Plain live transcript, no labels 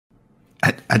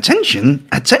Attention,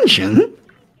 attention!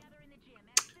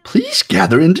 Please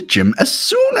gather in the gym as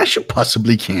soon as you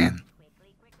possibly can.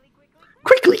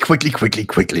 Quickly, quickly, quickly,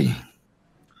 quickly.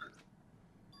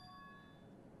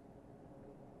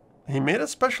 He made a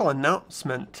special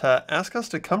announcement to ask us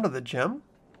to come to the gym?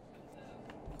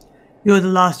 You're the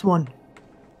last one.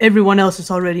 Everyone else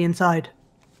is already inside.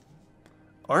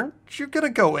 Aren't you gonna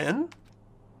go in?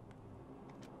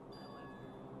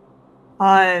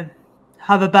 I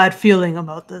have a bad feeling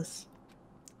about this.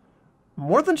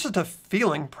 More than just a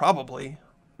feeling, probably.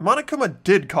 Monokuma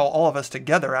did call all of us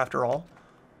together, after all.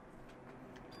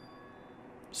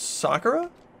 Sakura?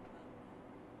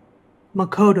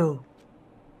 Makoto.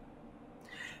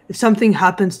 If something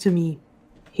happens to me,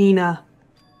 Hina...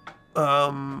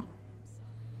 No,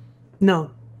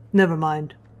 never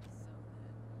mind.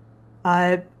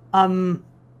 Who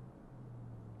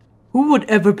would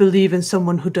ever believe in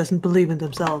someone who doesn't believe in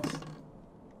themselves?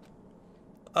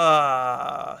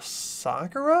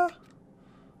 Sakura?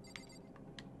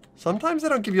 Sometimes they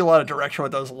don't give you a lot of direction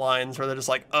with those lines where they're just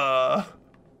like,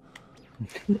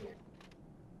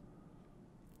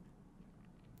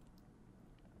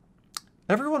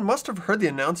 Everyone must have heard the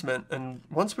announcement, and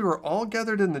once we were all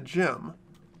gathered in the gym,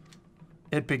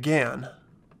 it began.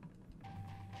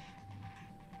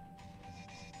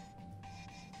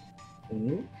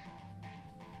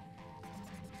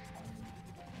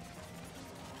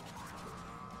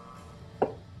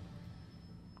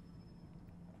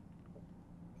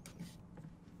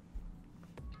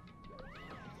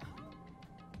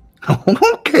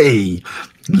 Okay,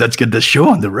 let's get this show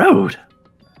on the road.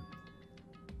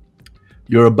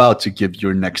 You're about to give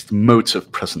your next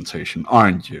motive presentation,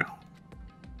 aren't you?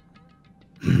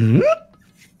 Hmm?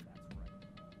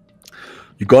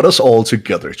 You got us all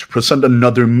together to present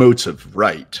another motive,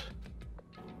 right?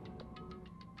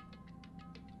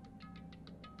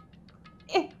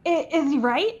 Is he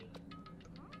right?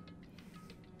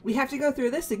 We have to go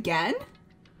through this again?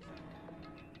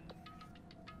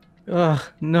 Ugh,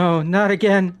 no, not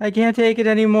again. I can't take it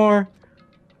anymore.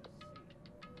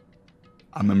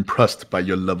 I'm impressed by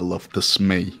your level of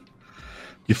dismay.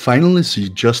 You finally see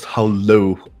just how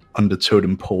low on the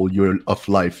totem pole of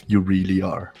life you really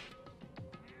are.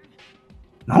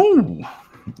 No.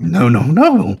 No, no,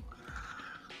 no.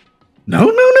 No, no,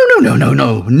 no, no, no, no,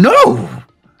 no, no!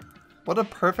 What a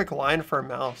perfect line for a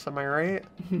mouse, am I right?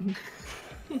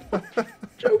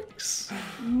 Jokes.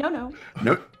 No, no.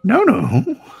 No, no,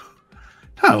 no.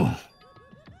 No.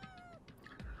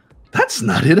 That's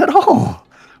not it at all.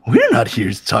 We're not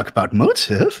here to talk about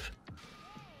motive.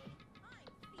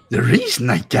 The reason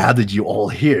I gathered you all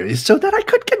here is so that I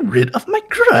could get rid of my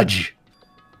grudge.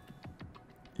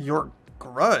 Your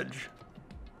grudge?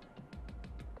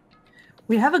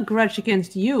 We have a grudge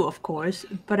against you, of course,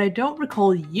 but I don't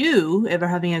recall you ever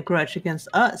having a grudge against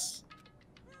us.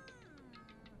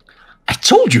 I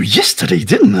told you yesterday,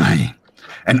 didn't I?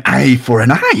 An eye for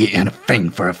an eye and a fang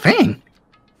for a fang.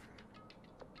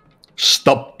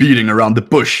 Stop beating around the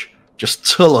bush. Just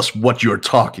tell us what you're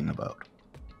talking about.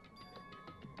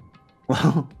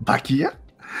 Well, Bakia,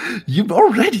 you've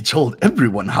already told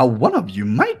everyone how one of you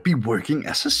might be working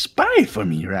as a spy for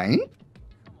me, right?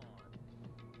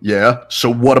 Yeah,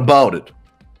 so what about it?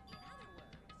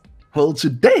 Well,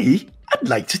 today, I'd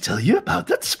like to tell you about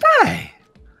that spy.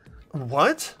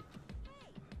 What?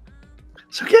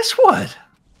 So guess what?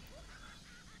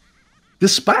 The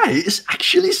spy is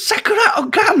actually Sakura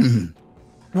Ogami.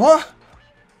 What?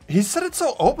 He said it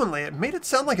so openly, it made it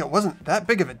sound like it wasn't that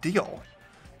big of a deal.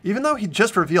 Even though he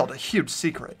just revealed a huge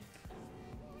secret.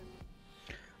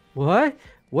 What?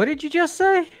 What did you just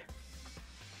say?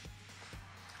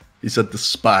 He said the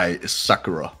spy is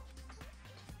Sakura.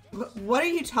 What are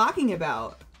you talking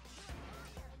about?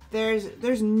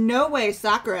 There's no way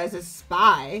Sakura is a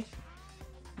spy.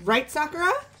 Right,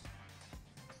 Sakura?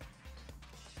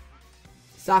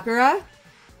 Sakura?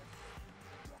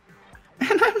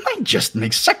 And I might just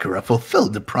make Sakura fulfill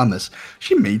the promise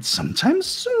she made sometime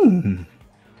soon.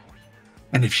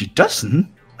 And if she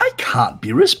doesn't, I can't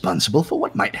be responsible for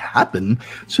what might happen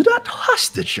to that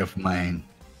hostage of mine.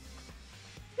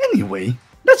 Anyway,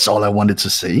 that's all I wanted to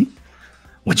say.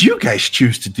 What you guys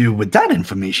choose to do with that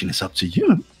information is up to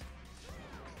you.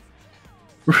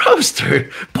 Roast her,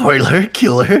 boil her,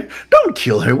 kill her, don't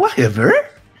kill her, whatever.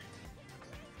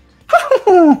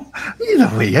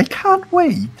 Either way, I can't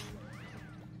wait.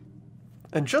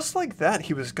 And just like that,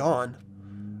 he was gone.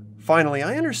 Finally,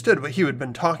 I understood what he had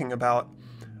been talking about.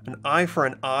 An eye for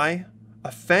an eye,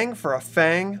 a fang for a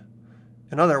fang.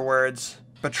 In other words,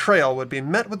 betrayal would be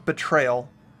met with betrayal.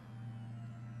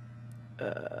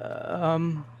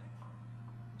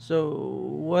 So,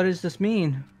 what does this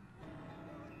mean?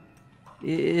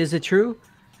 Is it true?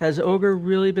 Has Ogre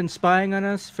really been spying on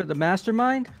us for the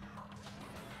mastermind?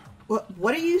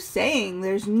 What are you saying?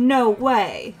 There's no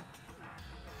way.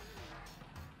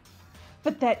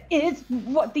 But that is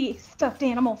what the stuffed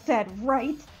animal said,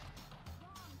 right?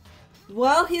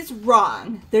 Well, he's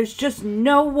wrong. There's just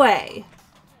no way.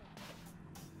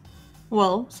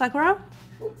 Well, Sakura,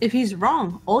 if he's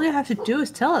wrong, all you have to do is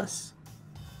tell us.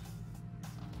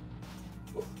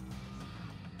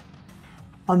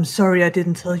 I'm sorry I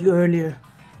didn't tell you earlier.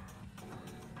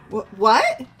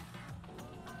 What?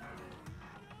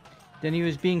 Then he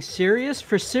was being serious?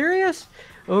 For serious?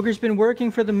 Ogre's been working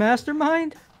for the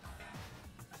mastermind?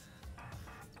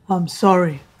 I'm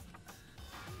sorry.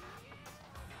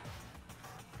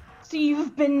 So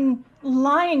you've been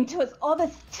lying to us all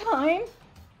this time?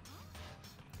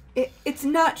 It's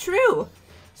not true.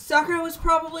 Sakura was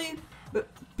probably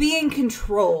being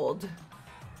controlled.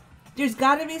 There's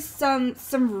gotta be some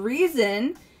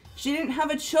reason. She didn't have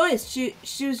a choice.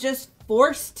 She was just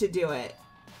forced to do it.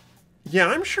 Yeah,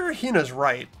 I'm sure Hina's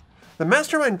right. The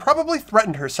mastermind probably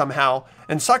threatened her somehow,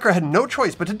 and Sakura had no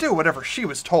choice but to do whatever she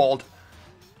was told.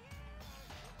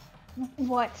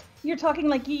 What? You're talking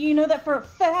like you know that for a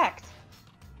fact.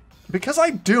 Because I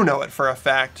do know it for a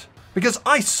fact. Because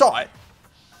I saw it.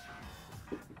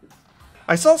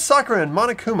 I saw Sakura and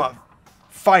Monokuma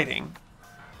fighting.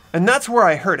 And that's where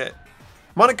I heard it.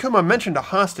 Monokuma mentioned a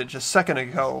hostage a second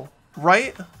ago,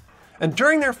 right? And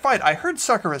during their fight, I heard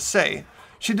Sakura say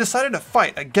she decided to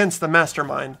fight against the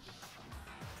mastermind.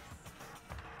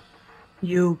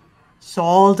 You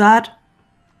saw that?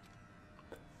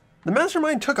 The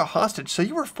mastermind took a hostage, so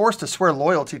you were forced to swear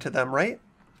loyalty to them, right?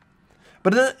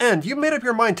 But in the end, you made up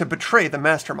your mind to betray the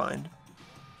mastermind.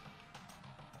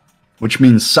 Which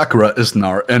means Sakura isn't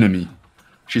our enemy.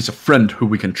 She's a friend who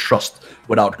we can trust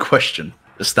without question.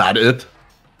 Is that it?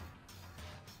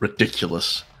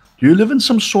 Ridiculous. Do you live in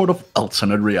some sort of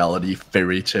alternate reality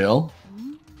fairy tale?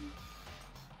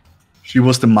 She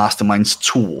was the mastermind's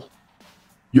tool.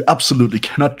 You absolutely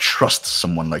cannot trust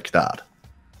someone like that.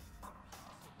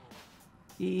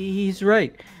 He's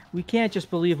right. We can't just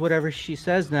believe whatever she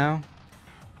says now.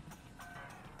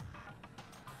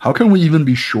 How can we even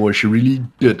be sure she really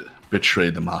did betray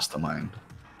the mastermind?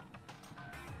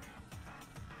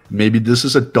 Maybe this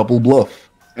is a double bluff,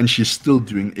 and she's still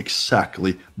doing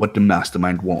exactly what the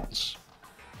mastermind wants.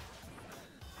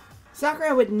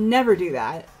 Sakura would never do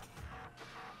that.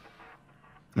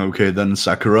 Okay then,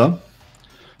 Sakura.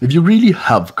 If you really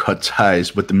have cut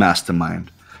ties with the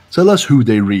mastermind, tell us who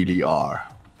they really are.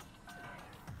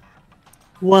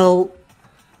 Well,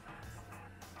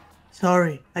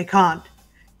 sorry, I can't.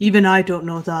 Even I don't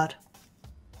know that.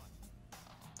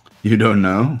 You don't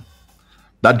know?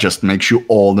 That just makes you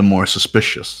all the more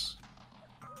suspicious.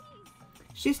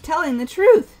 She's telling the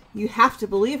truth. You have to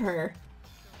believe her.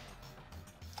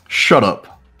 Shut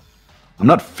up. I'm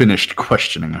not finished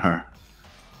questioning her.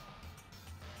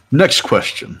 Next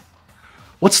question.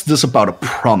 What's this about a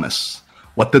promise?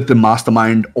 What did the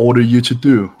mastermind order you to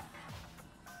do?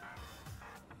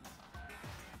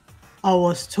 I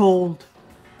was told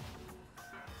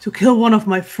to kill one of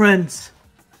my friends.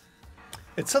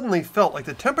 It suddenly felt like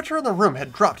the temperature in the room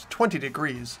had dropped 20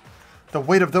 degrees. The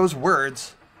weight of those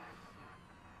words.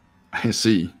 I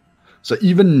see. So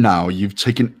even now you've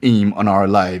taken aim on our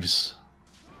lives.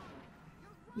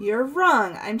 You're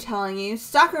wrong, I'm telling you.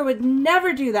 Sakura would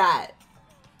never do that.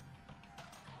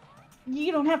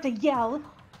 You don't have to yell.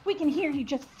 We can hear you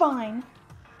just fine.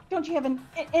 Don't you have an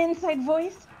inside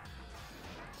voice?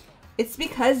 It's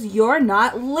because you're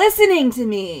not listening to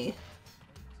me.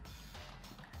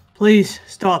 Please,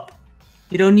 stop.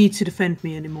 You don't need to defend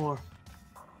me anymore.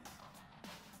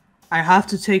 I have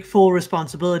to take full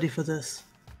responsibility for this.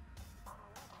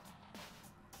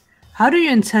 How do you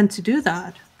intend to do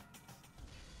that?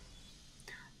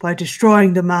 By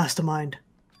destroying the mastermind.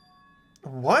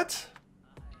 What?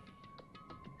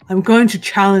 I'm going to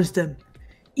challenge them.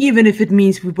 Even if it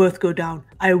means we both go down,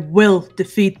 I will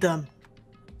defeat them.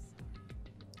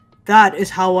 That is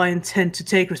how I intend to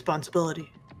take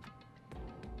responsibility.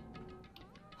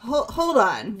 Hold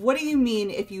on. What do you mean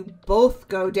if you both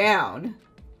go down?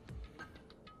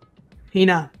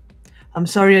 Hina, I'm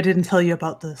sorry I didn't tell you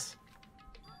about this.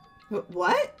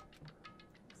 What?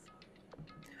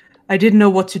 I didn't know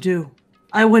what to do.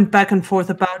 I went back and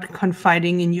forth about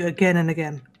confiding in you again and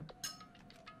again.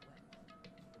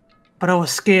 But I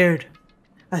was scared.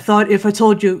 I thought if I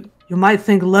told you, you might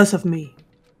think less of me.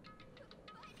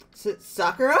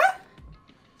 Sakura?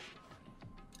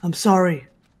 I'm sorry.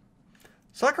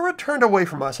 Sakura turned away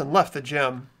from us and left the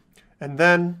gym. And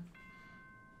then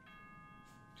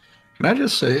Can I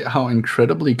just say how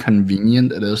incredibly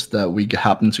convenient it is that we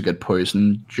happen to get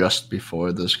poisoned just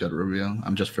before this got revealed?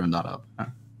 I'm just throwing that up.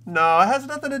 No, it has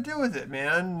nothing to do with it,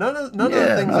 man. None of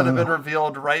the things that have been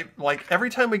revealed, right? Like,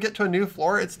 every time we get to a new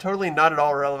floor, it's totally not at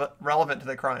all relevant to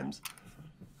the crimes.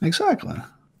 Exactly.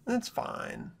 It's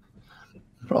fine.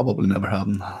 Probably never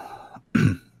happened.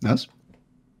 Yes?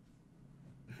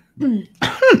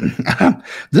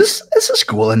 This is a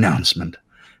school announcement.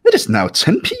 It is now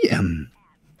 10 p.m.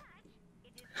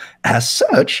 As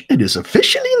such, it is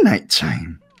officially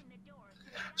nighttime.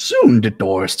 Soon the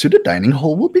doors to the dining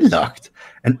hall will be locked,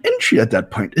 and entry at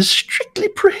that point is strictly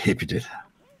prohibited.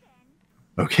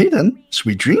 Okay then,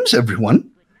 sweet dreams everyone.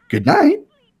 Good night.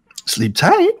 Sleep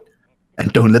tight,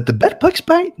 and don't let the bedbugs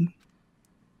bite.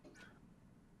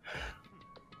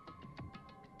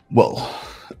 Well,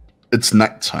 it's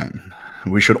nighttime.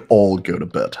 We should all go to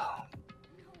bed.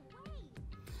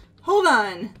 Hold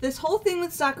on. This whole thing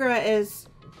with Sakura is...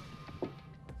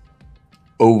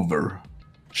 over.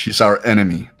 She's our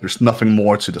enemy. There's nothing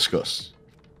more to discuss.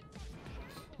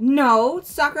 No,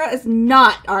 Sakura is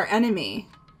not our enemy.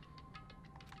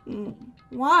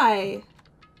 Why?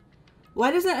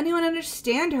 Why doesn't anyone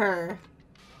understand her?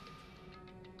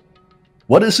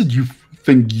 What is it you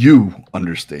think you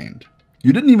understand?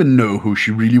 You didn't even know who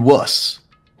she really was.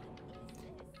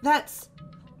 That's...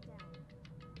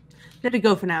 Let it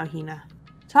go for now, Hina.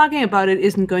 Talking about it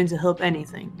isn't going to help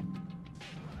anything.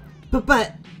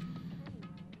 But...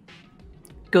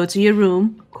 Go to your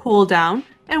room, cool down,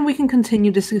 and we can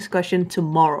continue this discussion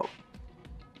tomorrow.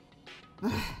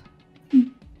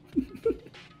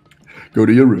 Go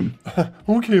to your room.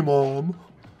 Okay, Mom.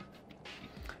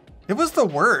 It was the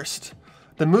worst.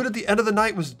 The mood at the end of the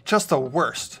night was just the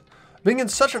worst. Being in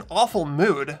such an awful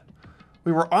mood,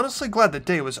 we were honestly glad the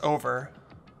day was over.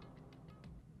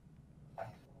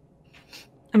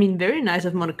 I mean, very nice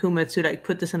of Monokuma to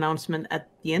put this announcement at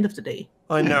the end of the day.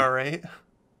 I know, right?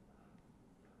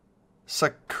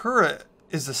 Sakura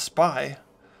is the spy.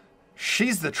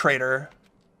 She's the traitor.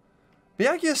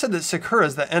 Byakuya said that Sakura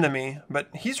is the enemy, but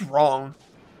he's wrong.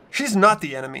 She's not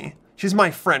the enemy. She's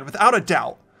my friend, without a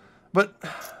doubt. But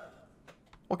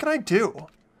what can I do?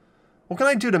 What can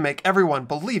I do to make everyone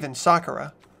believe in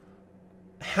Sakura?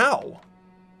 How?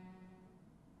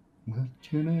 What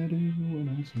can I do when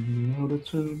I see out of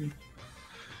tune?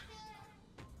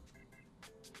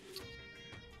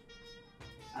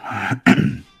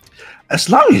 As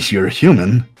long as you're a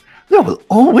human, there will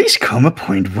always come a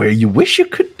point where you wish you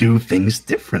could do things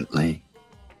differently.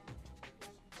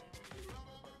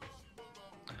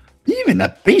 Even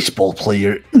a baseball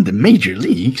player in the major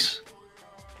leagues.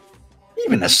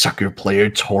 Even a soccer player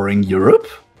touring Europe.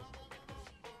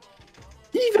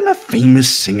 Even a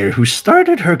famous singer who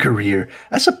started her career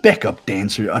as a backup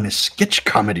dancer on a sketch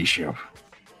comedy show.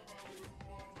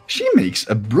 She makes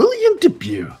a brilliant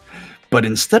debut, but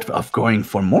instead of going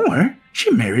for more, she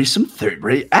marries some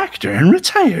third-rate actor and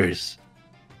retires.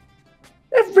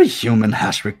 Every human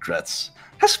has regrets,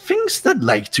 has things that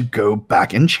like to go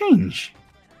back and change.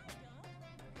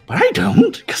 But I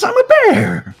don't, because I'm a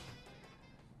bear.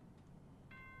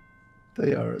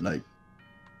 They are like,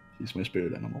 he's my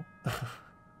spirit animal.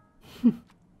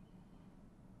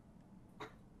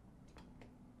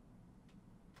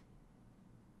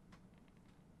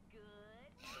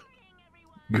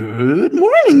 Good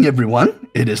morning, everyone.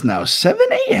 It is now 7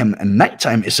 a.m. and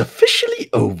nighttime is officially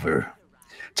over.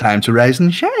 Time to rise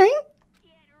and shine.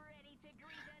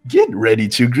 Get ready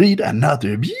to greet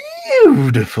another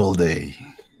beautiful day.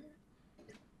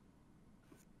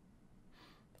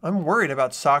 I'm worried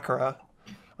about Sakura.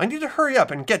 I need to hurry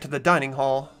up and get to the dining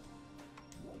hall.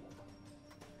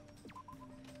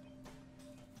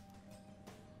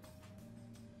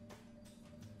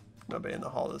 Nobody in the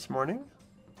hall this morning.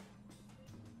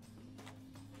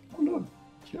 Oh no,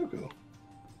 Kyoko.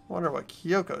 Wonder what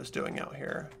Kyoko's doing out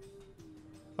here.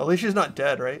 At least she's not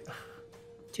dead, right?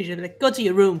 Teacher, go to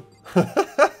your room.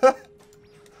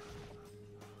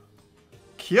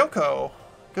 Kyoko,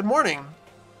 good morning.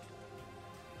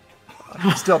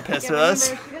 Still pissed at us.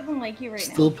 Remember, she doesn't like you right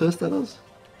now. Still pissed at us?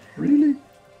 Really?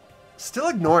 Still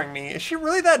ignoring me. Is she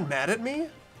really that mad at me?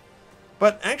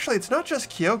 But actually, it's not just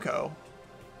Kyoko.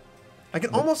 I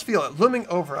can almost feel it looming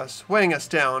over us, weighing us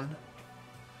down.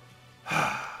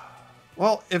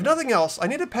 Well, if nothing else, I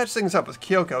need to patch things up with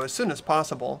Kyoko as soon as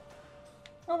possible.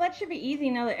 Well, that should be easy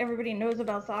now that everybody knows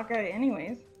about Sakura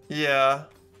anyways. Yeah.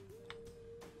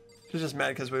 She's just mad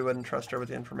because we wouldn't trust her with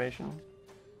the information.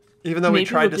 Even though we Maybe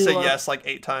tried we'll to say do yes like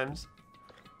 8 times.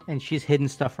 And she's hidden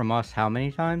stuff from us how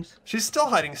many times? She's still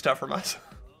hiding stuff from us.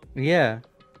 Yeah.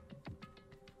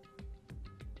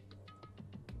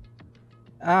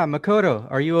 Ah, Makoto,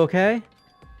 are you okay?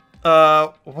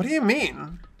 What do you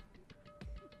mean?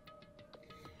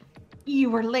 You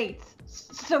were late,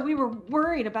 so we were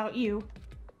worried about you.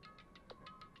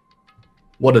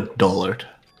 What a dullard.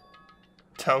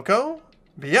 Toko?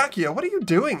 Byakuya, what are you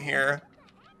doing here?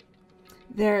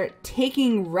 They're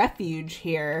taking refuge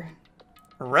here.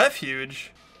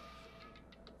 Refuge?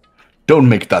 Don't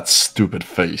make that stupid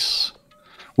face.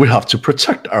 We have to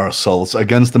protect ourselves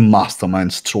against the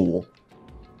Mastermind's tool.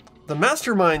 The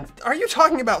Mastermind? Are you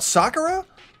talking about Sakura?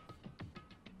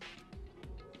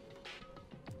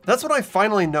 That's what I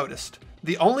finally noticed.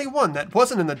 The only one that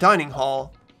wasn't in the dining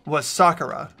hall was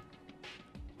Sakura.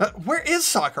 Where is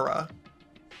Sakura?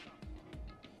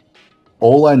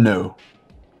 All I know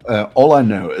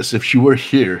is if she were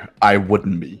here, I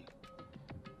wouldn't be.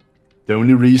 The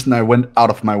only reason I went out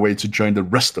of my way to join the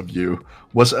rest of you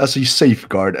was as a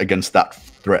safeguard against that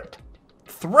threat.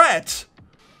 Threat?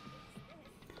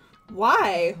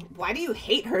 Why? Why do you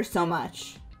hate her so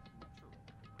much?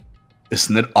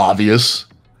 Isn't it obvious?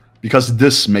 Because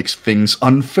this makes things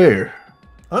unfair.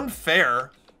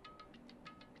 Unfair?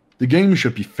 The game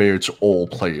should be fair to all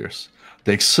players.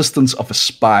 The existence of a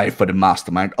spy for the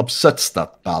Mastermind upsets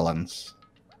that balance.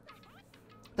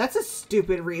 That's a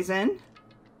stupid reason.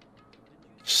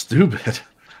 Stupid?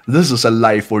 This is a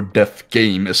life or death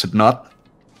game, is it not?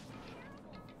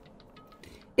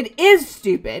 It is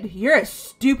stupid. You're a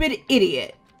stupid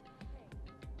idiot.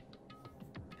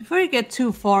 Before you get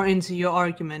too far into your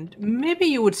argument, maybe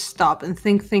you would stop and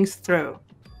think things through.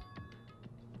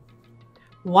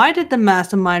 Why did the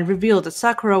Mastermind reveal that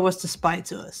Sakura was the spy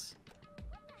to us?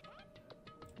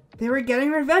 They were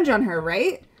getting revenge on her,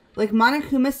 right? Like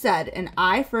Monokuma said, an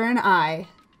eye for an eye.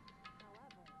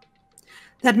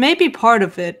 That may be part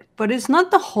of it, but it's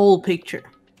not the whole picture.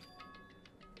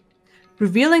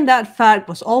 Revealing that fact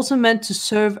was also meant to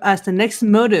serve as the next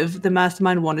motive the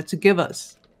Mastermind wanted to give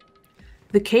us.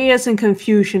 The chaos and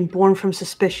confusion born from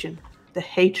suspicion, the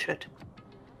hatred.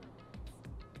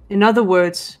 In other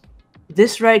words,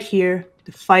 this right here,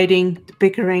 the fighting, the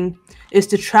bickering, is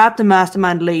the trap the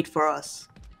Mastermind laid for us.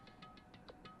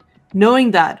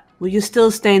 Knowing that, will you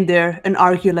still stand there and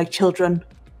argue like children?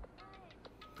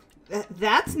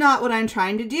 That's not what I'm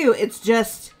trying to do. It's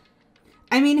just...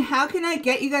 I mean, how can I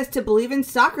get you guys to believe in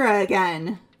Sakura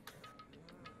again?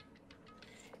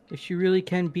 If she really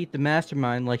can beat the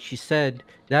Mastermind like she said,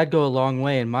 that'd go a long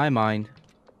way in my mind.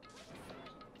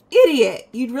 Idiot!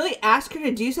 You'd really ask her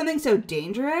to do something so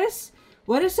dangerous?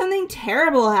 What if something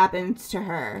terrible happens to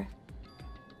her?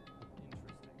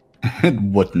 It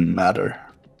wouldn't matter.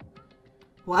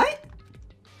 What?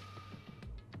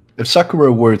 If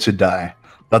Sakura were to die,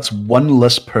 that's one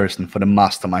less person for the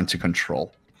Mastermind to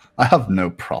control. I have no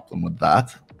problem with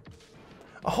that.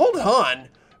 Hold on.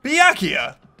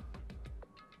 Byakuya!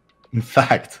 In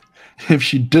fact, if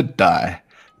she did die,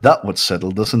 that would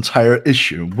settle this entire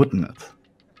issue, wouldn't it?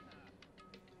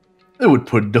 It would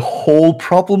put the whole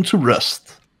problem to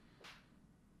rest.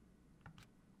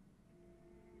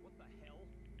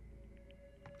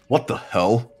 What the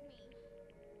hell?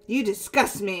 You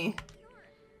disgust me.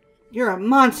 You're a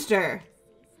monster.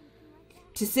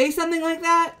 To say something like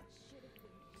that?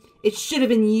 It should have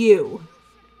been you.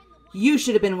 You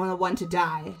should have been the one to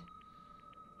die.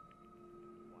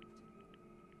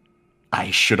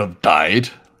 I should have died?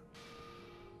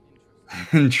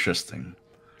 Interesting.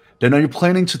 Then are you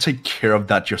planning to take care of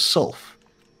that yourself?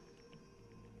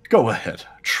 Go ahead,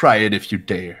 try it if you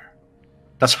dare.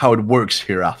 That's how it works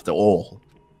here after all.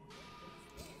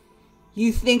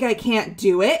 You think I can't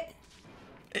do it?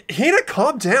 Hina,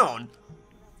 calm down.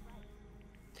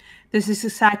 This is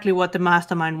exactly what the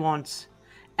Mastermind wants.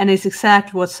 And it's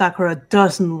exactly what Sakura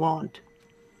doesn't want.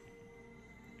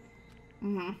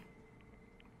 Mm-hmm.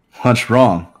 What's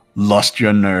wrong? Lost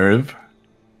your nerve?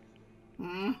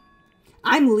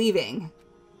 I'm leaving.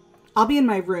 I'll be in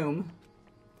my room.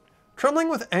 Trembling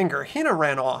with anger, Hina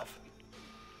ran off.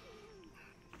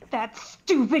 That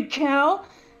stupid cow!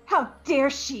 How dare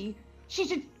she! She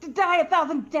should die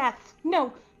 1,000 deaths!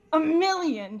 No,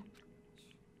 1,000,000!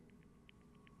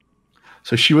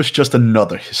 So she was just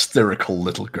another hysterical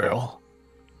little girl.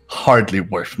 Hardly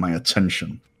worth my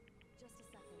attention.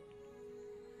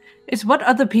 It's what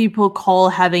other people call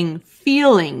having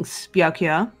feelings,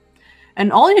 Byakuya.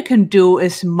 And all you can do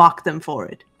is mock them for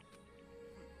it.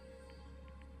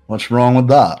 What's wrong with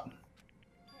that?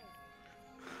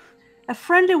 A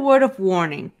friendly word of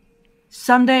warning.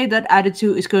 Someday that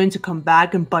attitude is going to come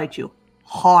back and bite you.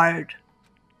 Hard.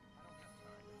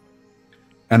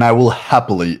 And I will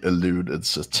happily elude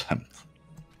its attempt.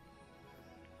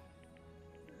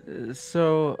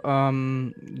 So,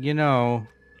 you know...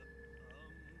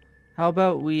 How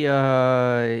about we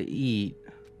eat?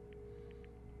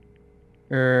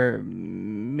 Or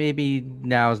maybe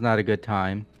now's not a good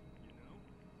time.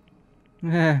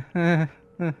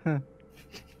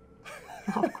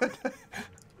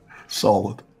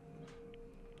 Solid.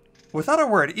 Without a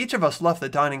word, each of us left the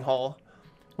dining hall.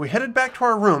 We headed back to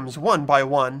our rooms one by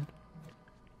one.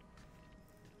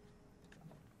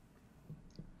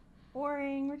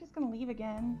 Boring. We're just gonna leave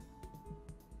again.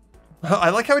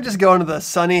 I like how we just go into the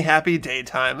sunny, happy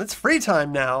daytime. It's free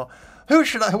time now.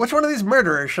 Which one of these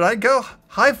murderers should I go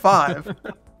high five?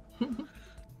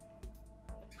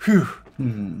 Whew.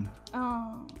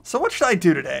 Oh. So what should I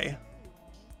do today?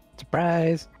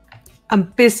 Surprise.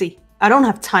 I'm busy. I don't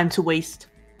have time to waste.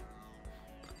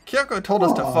 Kyoko told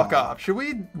us to fuck off. Should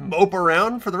we mope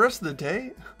around for the rest of the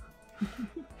day?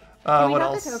 Can we what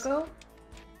have else? the Toko?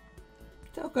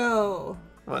 Toko.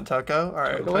 Want Toko?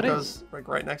 Alright, Toko it Toko's like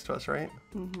right next to us, right?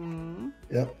 Mm-hmm.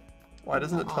 Yep. Why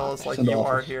doesn't it tell us like in the you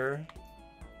are office. here?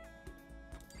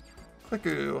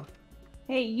 Clicku.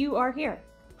 Hey, you are here.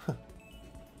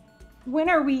 When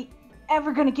are we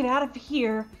ever gonna get out of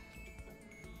here?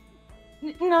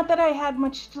 Not that I had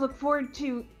much to look forward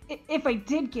to if I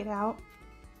did get out.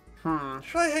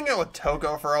 Should I hang out with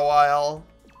Toko for a while?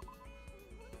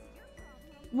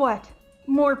 What?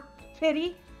 More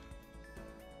pity?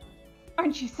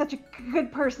 Aren't you such a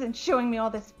good person showing me all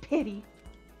this pity?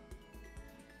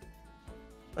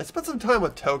 I spent some time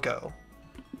with Toko.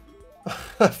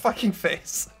 Fucking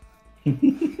face.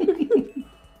 Alright,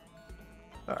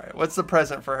 what's the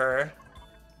present for her?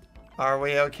 Are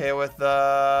we okay with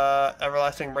the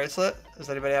everlasting bracelet? Does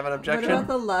anybody have an What objection? about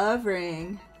the love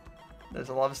ring? There's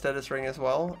a love status ring as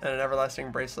well, and an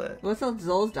everlasting bracelet. What's a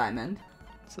Zol's diamond?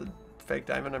 It's a fake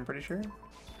diamond, I'm pretty sure.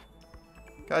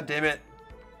 God damn it.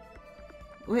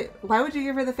 Wait, why would you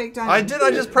give her the fake diamond? I did,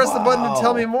 I just pressed the button to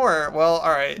tell Wow. me more. Well,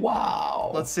 alright. Wow.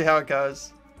 Let's see how it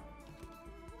goes.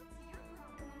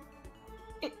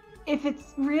 If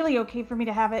it's really okay for me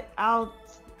to have it, I'll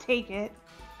take it.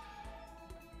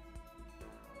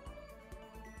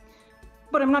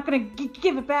 But I'm not gonna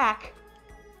give it back.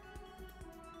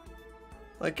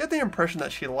 Like, get the impression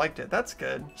that she liked it. That's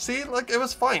good. See, look, it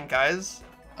was fine, guys.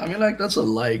 I mean, like, that's a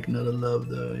like, not a love,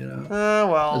 though, you know?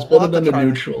 Well, It's we'll better have to than the try.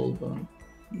 neutral, but...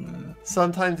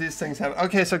 Sometimes these things happen.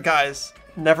 Okay, so guys,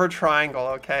 never triangle,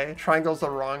 okay? Triangle's the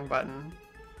wrong button.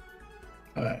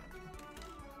 Alright.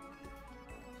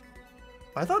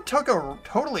 I thought Toko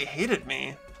totally hated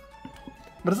me.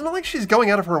 But it's not like she's going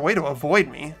out of her way to avoid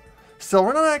me. Still,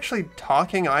 we're not actually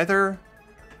talking either.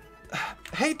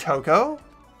 Hey, Toko.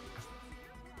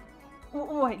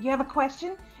 What, you have a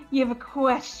question? You have a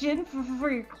question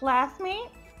for your classmate?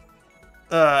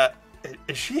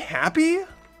 Is she happy?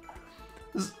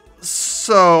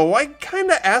 So, I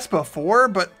kinda asked before,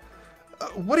 but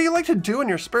what do you like to do in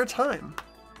your spare time?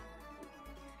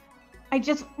 I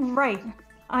just write.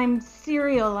 I'm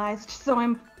serialized, so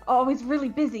I'm always really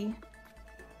busy.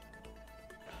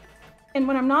 And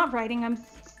when I'm not writing, I'm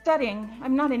studying.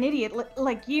 I'm not an idiot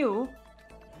like you.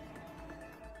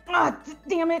 Ah,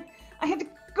 damn it! I had to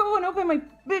go and open my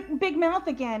big mouth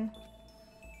again.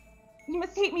 You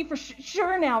must hate me for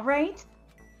sure now, right?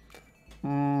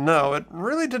 No, it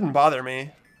really didn't bother me.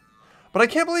 But I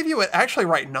can't believe you would actually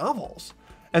write novels,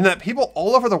 and that people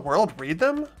all over the world read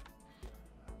them?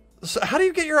 So how do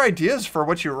you get your ideas for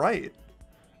what you write?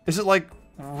 Is it like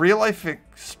real life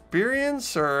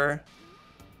experience, or...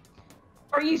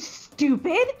 Are you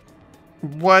stupid?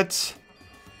 What?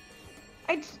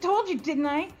 I told you, didn't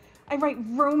I? I write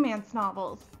romance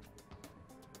novels.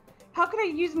 How could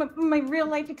I use my real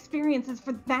life experiences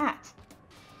for that?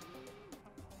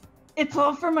 It's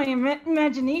all for my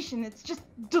imagination. It's just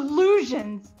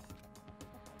delusions.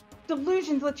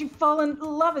 Delusions let you fall in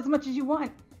love as much as you want,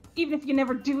 even if you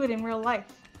never do it in real life.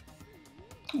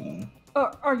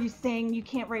 Or are you saying you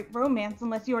can't write romance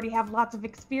unless you already have lots of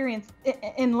experience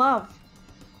in love?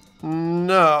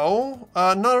 No,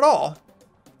 not at all.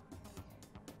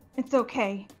 It's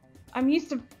okay. I'm used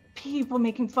to people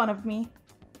making fun of me.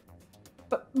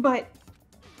 But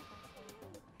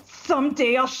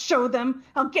someday I'll show them.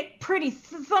 I'll get pretty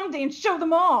someday and show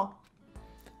them all.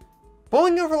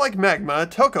 Bowling over like magma,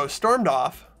 Toko stormed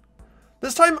off.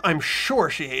 This time, I'm sure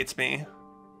she hates me.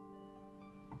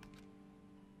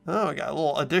 Oh, we got a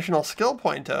little additional skill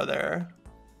pointo there.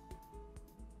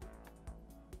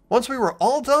 Once we were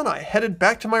all done, I headed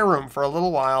back to my room for a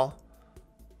little while.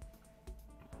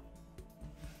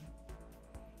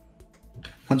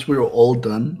 Once we were all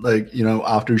done, like, you know,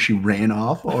 after she ran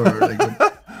off, or like,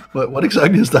 what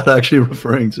exactly is that actually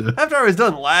referring to? After I was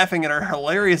done laughing at her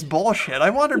hilarious bullshit, I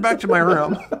wandered back to my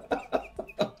room.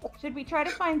 Did we try to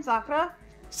find Sakura?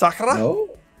 Sakura? No?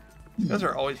 You guys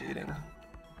are always eating.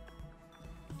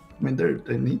 I mean,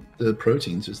 they need the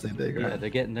protein to stay big, Yeah, right? they're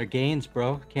getting their gains,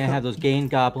 bro. Can't have those gain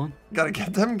goblin. Gotta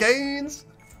get them gains.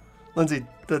 Lindsay,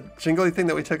 the jingly thing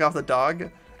that we took off the dog,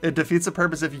 it defeats the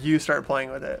purpose if you start playing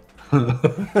with it.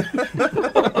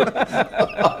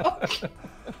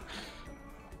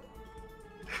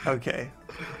 Okay.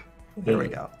 Here we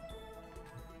go.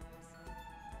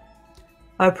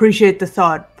 I appreciate the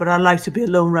thought, but I'd like to be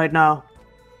alone right now.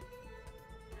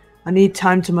 I need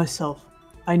time to myself.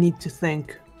 I need to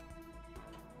think.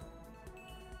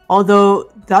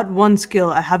 Although, that one skill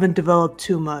I haven't developed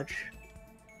too much.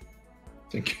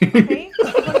 Thank you. Okay.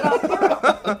 What about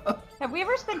Hero? Have we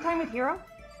ever spent time with Hero?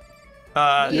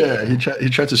 Yeah, he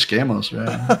tried to scam us,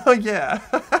 right? Oh, yeah.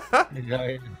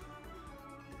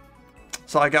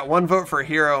 So I got one vote for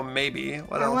Hero, maybe.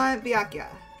 What I else? want Byakuya.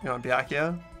 You want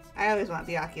Byakuya? I always want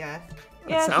Byakuya.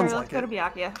 Yeah, sure. sounds Let's like go it. to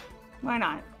Byakuya. Why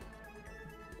not?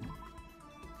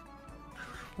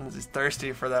 Lindsay's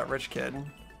thirsty for that rich kid.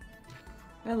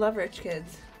 I love rich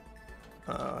kids.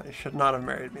 You should not have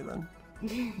married me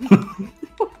then.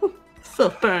 So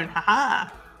burn, haha.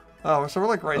 Oh, so we're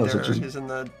like right Oh, so there. just- He's in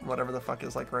the whatever the fuck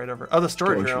is like right over. Oh, the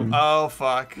storage Storage room. room. Oh,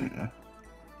 fuck. Yeah.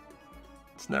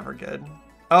 It's never good.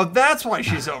 Oh, that's why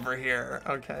she's over here.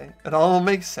 Okay. It all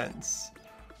makes sense.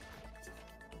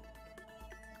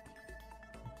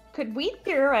 Could we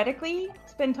theoretically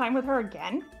spend time with her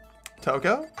again?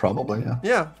 Toko? Probably, yeah.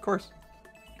 Yeah, of course.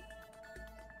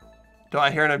 Do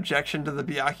I hear an objection to the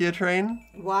Byakuya train?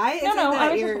 Why is No, it no, I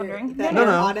that was just you're, wondering. that No,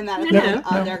 you're no. automatically No,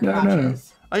 on their no, no, no.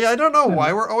 crotches? Oh, yeah, I don't know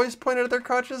why we're always pointed at their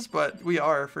crotches, but we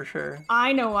are for sure.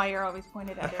 I know why you're always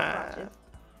pointed at her crotches.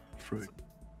 Fruit.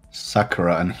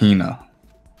 Sakura and Hina.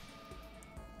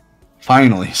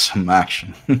 Finally, some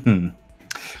action.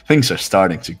 Things are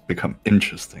starting to become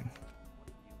interesting.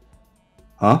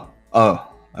 Huh? Oh,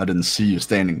 I didn't see you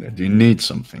standing there. Do you need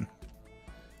something?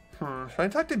 Should I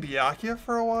talk to Byakuya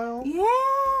for a while?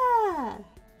 Yeah.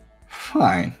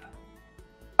 Fine.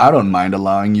 I don't mind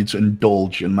allowing you to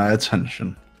indulge in my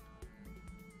attention.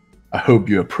 I hope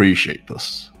you appreciate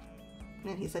this.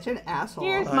 Man, he's such an asshole.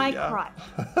 Here's my yeah.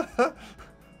 crotch.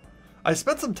 I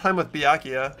spent some time with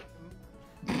Byakuya.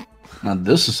 Now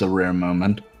this is a rare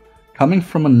moment. Coming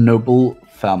from a noble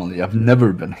family, I've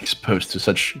never been exposed to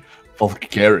such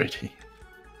vulgarity.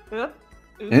 Oop.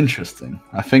 Interesting.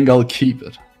 I think I'll keep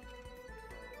it.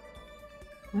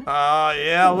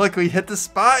 Yeah, look, we hit the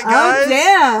spot, Oh, guys.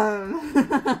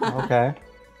 damn. Okay.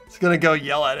 It's gonna go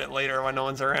yell at it later when no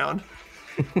one's around.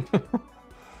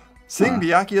 Seeing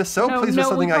Byakuya so No, pleased with we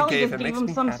something I probably gave just it gave makes him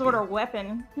me some happy. sort of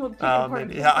weapon. He'll take it Oh, apart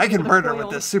maybe. and Yeah, I give can it a murder with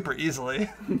foil. this super easily.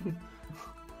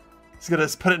 He's gonna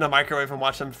just put it in a microwave and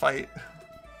watch them fight.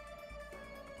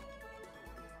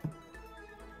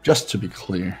 Just to be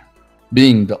clear,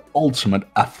 being the ultimate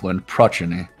affluent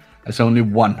progeny is only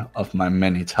one of my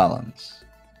many talents.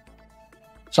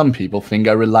 Some people think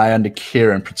I rely on the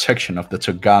care and protection of the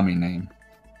Togami name.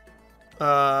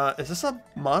 Is this a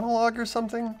monologue or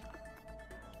something?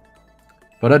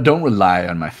 But I don't rely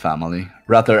on my family.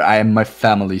 Rather, I am my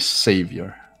family's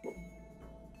savior.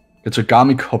 The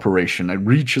Togami Corporation it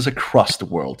reaches across the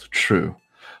world, true,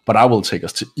 but I will take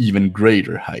us to even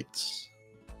greater heights.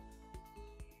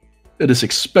 It is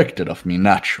expected of me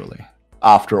naturally.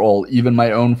 After all, even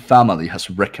my own family has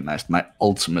recognized my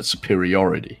ultimate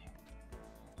superiority.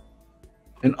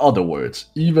 In other words,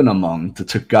 even among the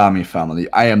Togami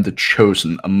family, I am the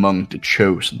chosen among the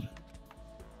chosen.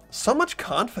 So much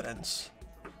confidence.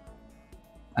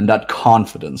 And that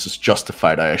confidence is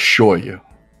justified, I assure you.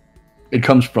 It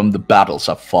comes from the battles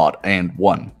I've fought and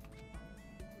won.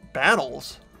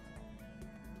 Battles?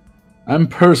 I'm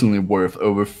personally worth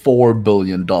over $4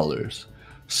 billion,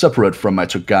 separate from my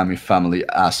Togami family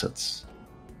assets.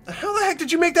 How the heck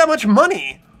did you make that much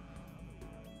money?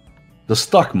 The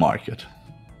stock market.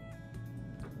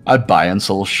 I buy and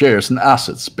sell shares and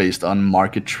assets based on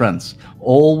market trends,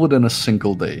 all within a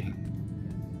single day.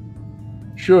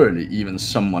 Surely even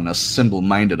someone as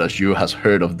simple-minded as you has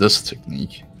heard of this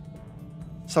technique.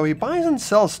 So he buys and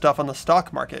sells stuff on the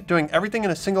stock market, doing everything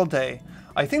in a single day.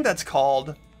 I think that's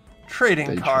called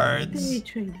trading Day cards. Day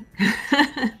trading.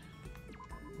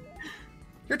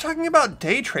 You're talking about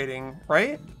day trading,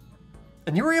 right?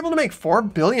 And you were able to make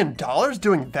 $4 billion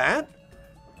doing that?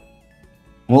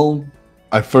 Well,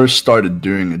 I first started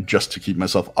doing it just to keep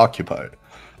myself occupied,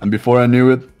 and before I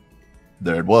knew it,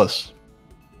 there it was.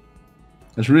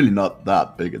 It's really not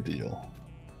that big a deal.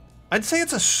 I'd say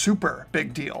it's a super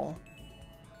big deal.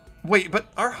 Wait, but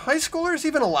are high schoolers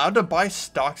even allowed to buy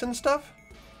stocks and stuff?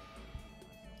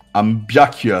 I'm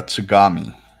Byakuya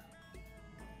Tsugami.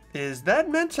 Is that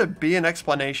meant to be an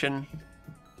explanation?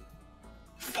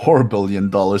 $4 billion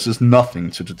is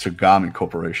nothing to the Togami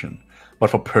Corporation, but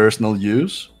for personal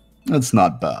use, it's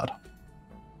not bad.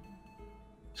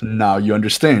 So now you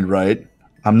understand, right?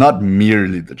 I'm not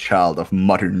merely the child of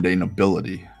modern-day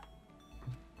nobility.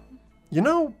 You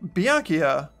know,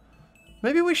 Byakuya,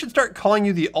 maybe we should start calling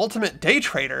you the ultimate day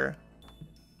trader.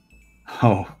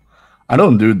 Oh, I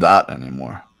don't do that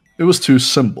anymore. It was too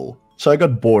simple, so I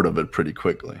got bored of it pretty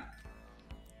quickly.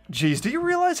 Geez, do you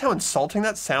realize how insulting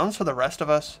that sounds for the rest of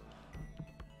us?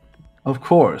 Of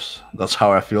course, that's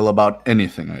how I feel about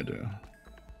anything I do.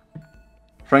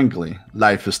 Frankly,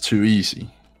 life is too easy.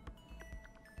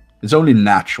 It's only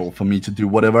natural for me to do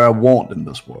whatever I want in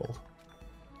this world.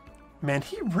 Man,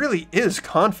 he really is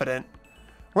confident.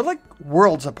 We're like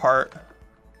worlds apart.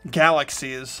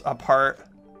 Galaxies apart.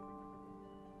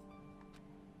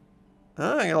 I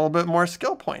got a little bit more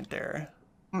skill point there.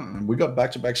 We got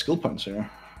back-to-back skill points here.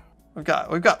 We've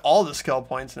got all the skill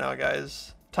points now,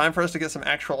 guys. Time for us to get some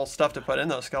actual stuff to put in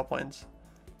those skill points.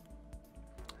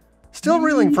 Still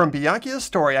reeling from Byakuya's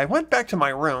story, I went back to my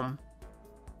room.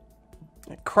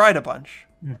 I cried a bunch.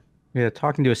 Yeah,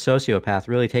 talking to a sociopath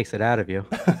really takes it out of you.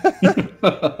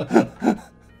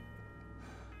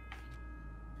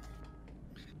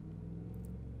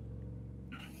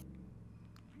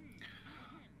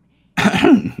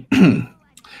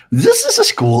 This is a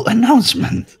school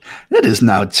announcement. It is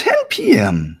now 10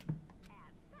 p.m.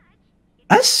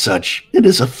 As such, it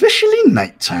is officially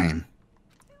nighttime.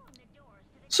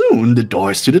 Soon, the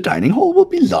doors to the dining hall will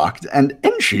be locked, and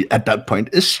entry at that point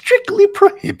is strictly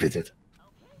prohibited.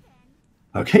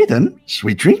 Okay then,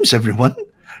 sweet dreams, everyone.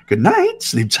 Good night,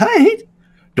 sleep tight.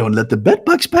 Don't let the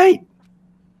bedbugs bite.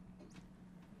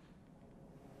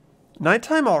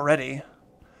 Nighttime already.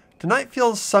 Tonight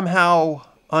feels somehow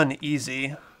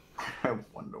uneasy. I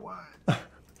wonder why.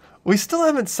 We still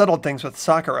haven't settled things with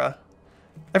Sakura.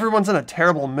 Everyone's in a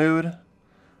terrible mood.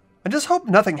 I just hope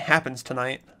nothing happens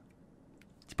tonight.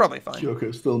 It's probably fine.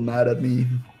 Kyoko's still mad at me.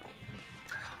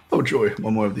 Oh joy,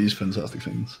 one more of these fantastic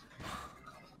things.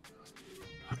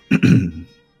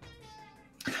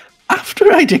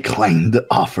 After I declined the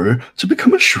offer to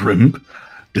become a shrimp,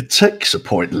 the tech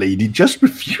support lady just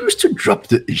refused to drop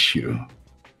the issue.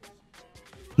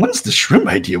 Once the shrimp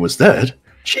idea was dead,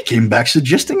 she came back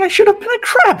suggesting I should have been a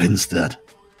crab instead.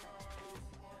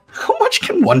 How much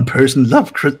can one person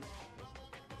love crustaceans?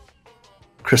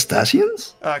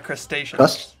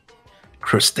 Crustaceans.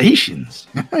 Crustaceans?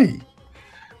 Hey,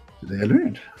 today I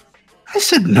learned. I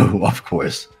said no, of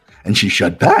course, and she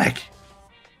shut back.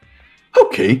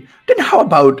 Okay, then how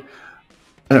about...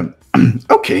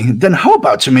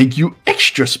 to make you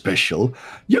extra special,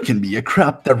 you can be a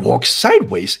crab that walks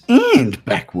sideways and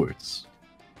backwards.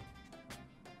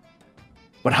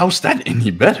 But how's that any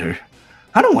better?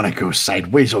 I don't want to go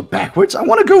sideways or backwards, I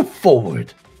want to go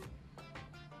forward.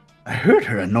 I heard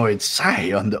her annoyed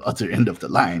sigh on the other end of the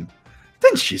line.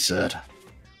 Then she said,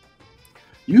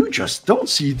 "You just don't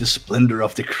see the splendor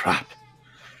of the crab.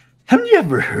 Haven't you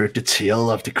ever heard the tale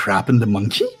of the crab and the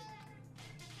monkey?"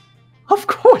 Of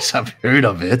course I've heard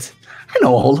of it. I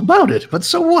know all about it, but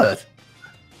so what?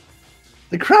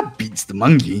 The crab beats the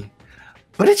monkey,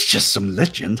 but it's just some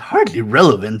legend hardly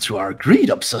relevant to our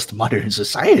greed-obsessed modern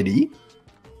society.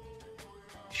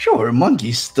 Sure,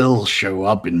 monkeys still show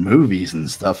up in movies and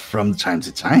stuff from time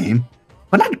to time,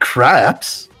 but not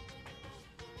crabs.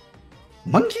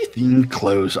 Monkey-themed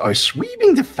clothes are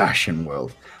sweeping the fashion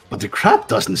world, but the crab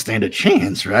doesn't stand a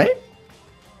chance, right?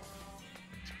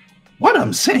 What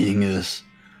I'm saying is,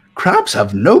 crabs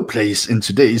have no place in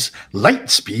today's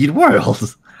light-speed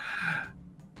world.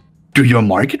 Do your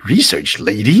market research,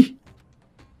 lady.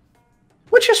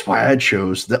 Which is why I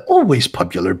chose the always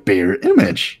popular bear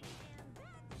image.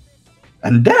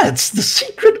 And that's the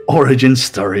secret origin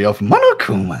story of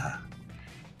Monokuma.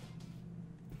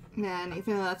 Man,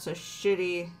 even though that's a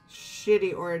shitty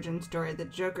origin story, the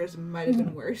Joker's might have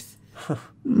been worse.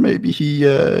 Maybe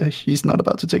he's not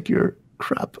about to take your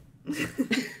crap.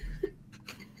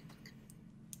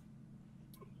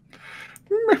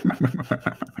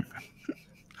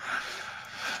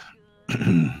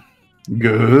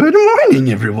 Good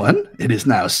morning, everyone. It is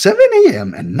now 7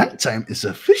 a.m. and nighttime is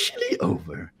officially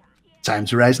over. Time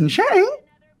to rise and shine.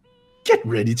 Get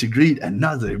ready to greet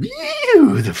another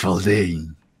beautiful day.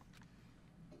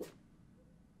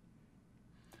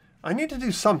 I need to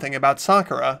do something about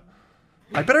Sakura.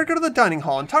 I better go to the dining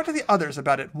hall and talk to the others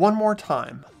about it one more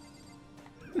time.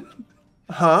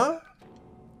 Huh?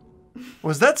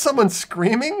 Was that someone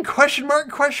screaming? Question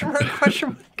mark, question mark,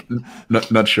 question mark?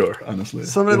 Not sure, honestly.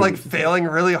 Somebody like failing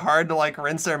really hard to like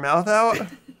rinse their mouth out?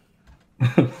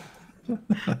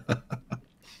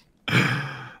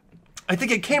 I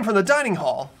think it came from the dining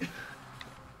hall.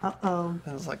 Uh-oh.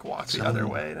 And it's like walk the other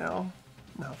way now.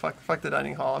 No, fuck the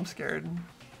dining hall. I'm scared.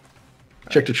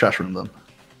 Check the trash room then.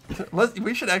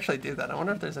 We should actually do that. I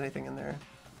wonder if there's anything in there.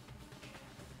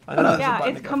 I know there's a Yeah,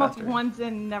 button it's to go come faster. up once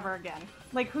and never again.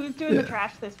 Like, who's doing the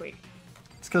trash this week?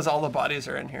 It's because all the bodies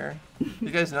are in here. You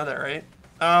guys know that, right?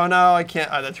 Oh no, I can't.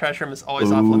 The trash room is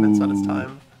always off limits when it's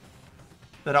time.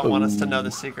 They don't want us to know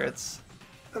the secrets.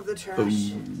 Of the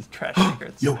trash. Trash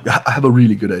secrets. Yo, I have a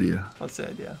really good idea. What's the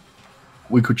idea?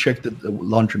 We could check the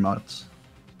laundromats.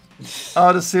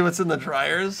 Oh, to see what's in the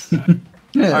dryers? Yeah,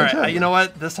 All right, exactly. you know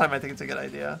what? This time I think it's a good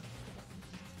idea.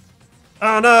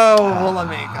 Oh no! Well, let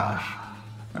me. Gosh.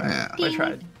 Yeah. I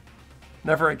tried.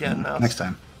 Never again, mouse. Next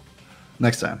time.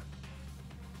 Next time.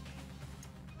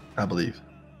 I believe.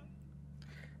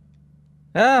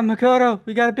 Makoto,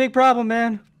 we got a big problem,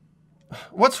 man.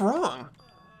 What's wrong?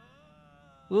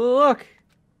 Look.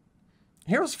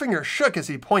 Hero's finger shook as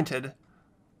he pointed.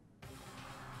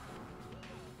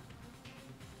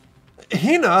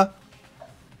 Hina,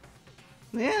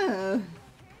 Yeah.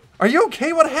 are you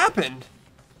okay? What happened?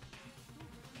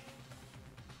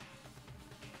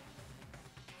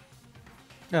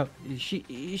 No,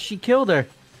 she killed her.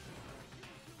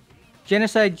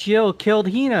 Genocide Jill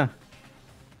killed Hina.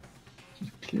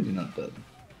 She's clearly not dead.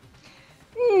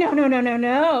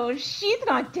 No. She's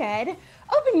not dead.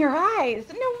 Open your eyes.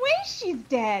 No way she's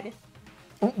dead.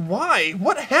 Why?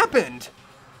 What happened?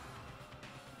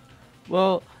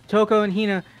 Well, Toko and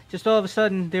Hina, just all of a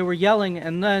sudden, they were yelling,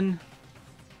 and then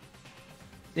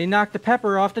they knocked the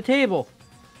pepper off the table.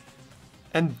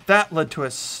 And that led to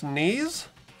a sneeze?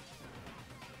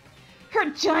 Her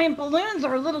giant balloons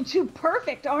are a little too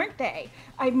perfect, aren't they?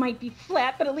 I might be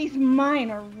flat, but at least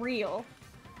mine are real.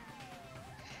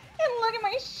 And look at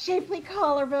my shapely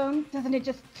collarbone. Doesn't it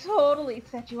just totally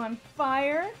set you on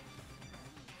fire?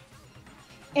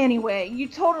 Anyway, you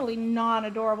totally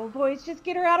non-adorable boys just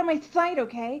get her out of my sight,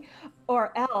 okay?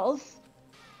 Or else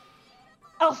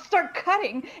I'll start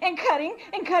cutting and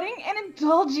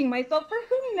indulging myself for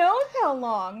who knows how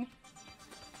long.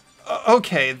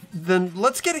 Okay, then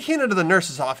let's get Hina to the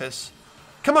nurse's office.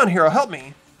 Come on, Hero, help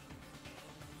me.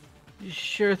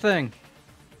 Sure thing.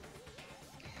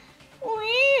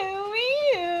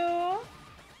 Wee-oo.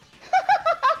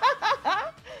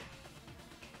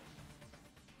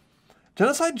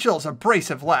 Genocide Jill's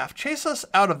abrasive laugh chased us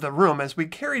out of the room as we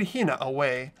carried Hina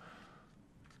away.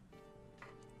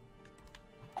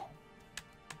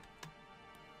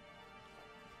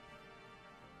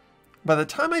 By the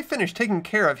time I finished taking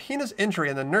care of Hina's injury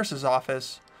in the nurse's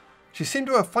office, she seemed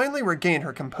to have finally regained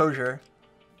her composure.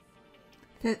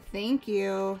 Thank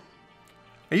you.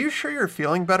 Are you sure you're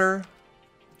feeling better?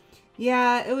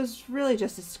 Yeah, it was really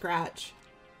just a scratch.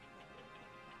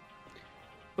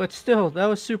 But still, that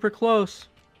was super close.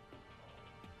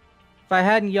 If I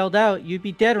hadn't yelled out, you'd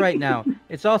be dead right now.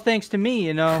 It's all thanks to me,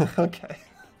 you know. Okay.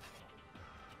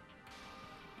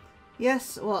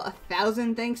 Yes, well,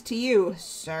 1,000 thanks to you,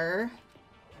 sir.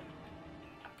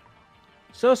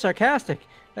 So sarcastic.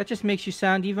 That just makes you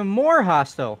sound even more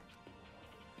hostile.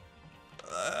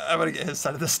 I'm gonna get his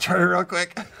side of the story real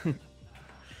quick.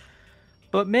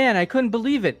 But man, I couldn't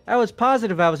believe it. I was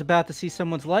positive I was about to see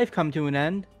someone's life come to an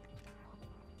end.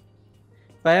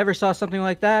 If I ever saw something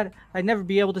like that, I'd never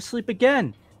be able to sleep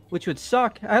again, which would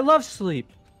suck. I love sleep.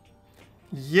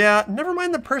 Yeah, never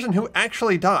mind the person who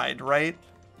actually died, right?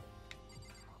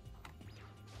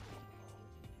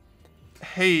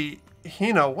 Hey,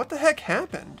 Hina, what the heck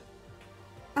happened?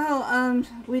 Oh,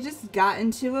 we just got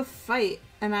into a fight,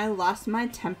 and I lost my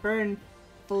temper and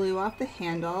flew off the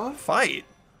handle. Fight?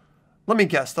 Let me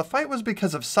guess, the fight was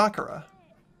because of Sakura.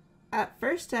 At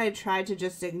first, I tried to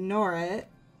just ignore it.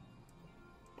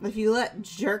 If you let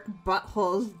jerk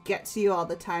buttholes get to you all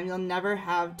the time, you'll never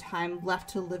have time left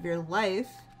to live your life.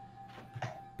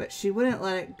 But she wouldn't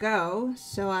let it go,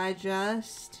 so I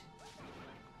just...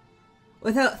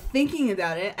 Without thinking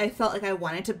about it, I felt like I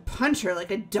wanted to punch her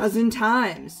like a dozen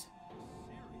times.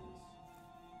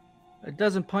 A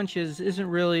dozen punches isn't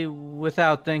really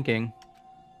without thinking.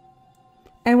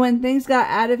 And when things got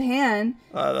out of hand...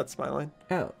 That's my line.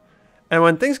 Oh. And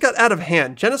when things got out of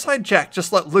hand, Genocide Jack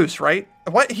just let loose, right?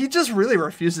 What? He just really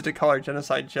refuses to call her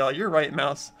Genocide Jill. You're right,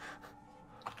 Mouse.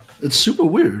 It's super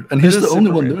weird, and he's is the only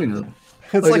super one weird. doing it.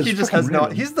 It's like he just fucking has no...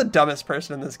 random. He's the dumbest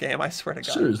person in this game, I swear to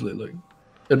God. Seriously, like,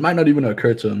 it might not even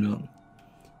occur to him, you know.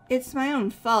 It's my own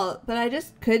fault, but I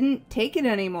just couldn't take it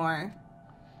anymore.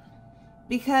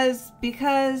 Because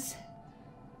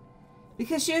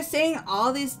she was saying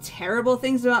all these terrible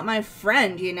things about my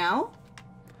friend, you know?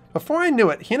 Before I knew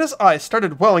it, Hina's eyes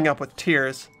started welling up with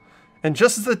tears. And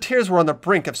just as the tears were on the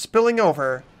brink of spilling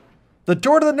over, the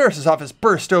door to the nurse's office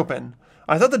burst open.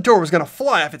 I thought the door was going to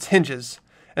fly off its hinges.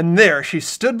 And there she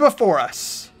stood before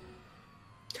us.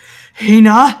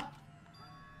 Hina!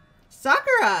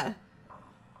 Sakura!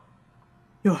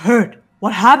 You're hurt.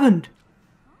 What happened?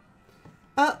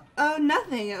 Oh,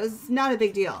 nothing. It was not a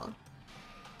big deal.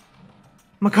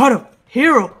 Makoto,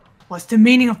 Hero, what's the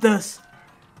meaning of this?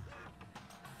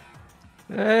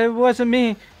 It wasn't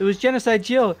me. It was Genocide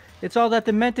Jill. It's all that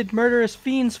demented murderous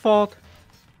fiend's fault.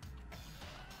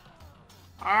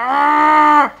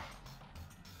 Ah!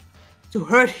 To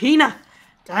hurt Hina!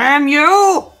 Damn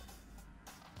you!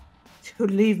 To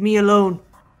leave me alone,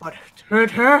 but to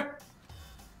hurt her?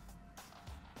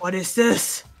 What is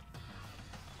this?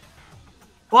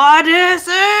 What is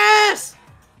this?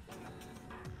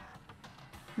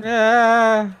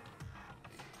 Ah.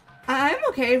 I'm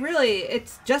okay, really.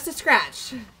 It's just a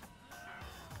scratch.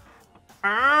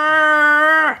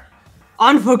 Ah!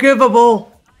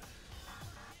 Unforgivable!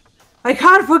 I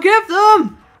can't forgive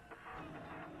them!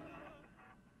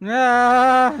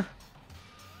 Ah.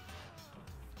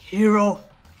 Hero,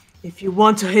 if you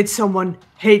want to hate someone,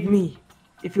 hate me.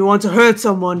 If you want to hurt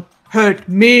someone, hurt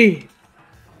me.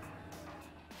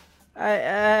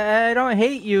 I don't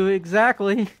hate you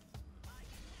exactly.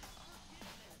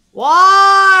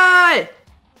 Why?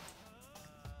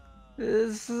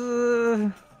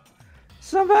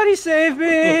 Somebody save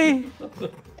me!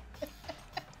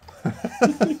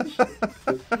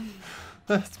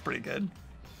 That's pretty good.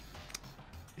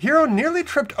 Hiro nearly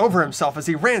tripped over himself as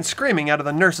he ran screaming out of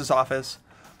the nurse's office.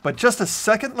 But just a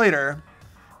second later...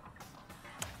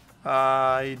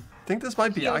 I think this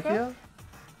might be Kyoko? Akia.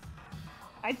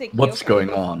 I think. What's Kyoko. going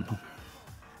on?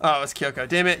 Oh, it's Kyoko.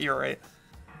 Damn it, you're right.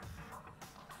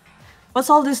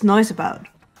 What's all this noise about?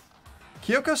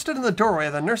 Kyoko stood in the doorway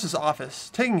of the nurse's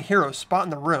office, taking Hiro's spot in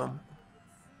the room.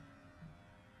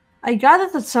 I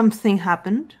gathered that something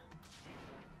happened.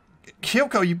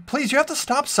 Kyoko, you have to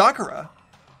stop Sakura.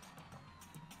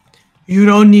 You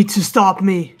don't need to stop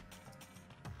me.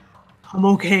 I'm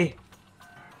okay.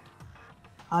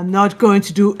 I'm not going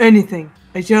to do anything.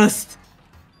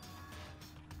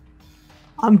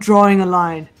 I'm drawing a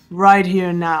line right here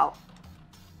and now.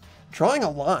 Drawing a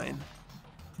line.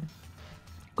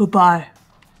 Goodbye.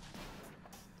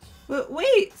 But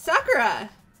wait, Sakura!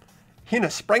 Hina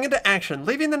sprang into action,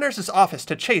 leaving the nurse's office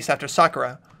to chase after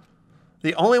Sakura.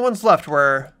 The only ones left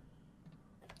were...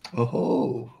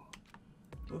 Oh.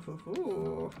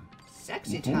 Ooh,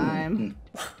 sexy time.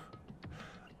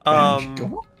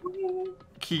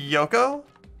 Kyoko?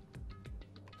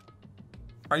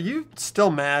 Are you still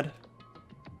mad?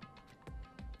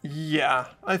 Yeah,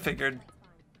 I figured.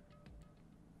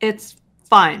 It's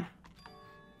fine.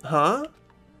 Huh?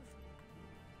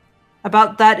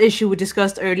 About that issue we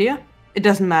discussed earlier, it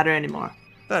doesn't matter anymore.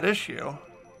 That issue?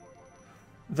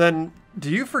 Then, do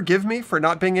you forgive me for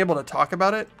not being able to talk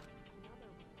about it?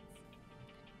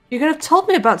 You could have told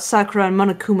me about Sakura and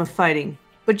Monokuma fighting,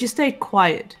 but you stayed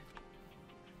quiet.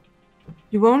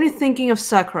 You were only thinking of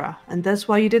Sakura, and that's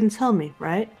why you didn't tell me,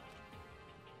 right?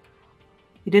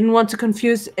 You didn't want to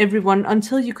confuse everyone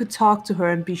until you could talk to her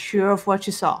and be sure of what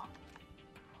you saw.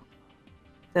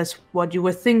 That's what you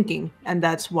were thinking, and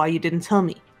that's why you didn't tell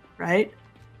me, right?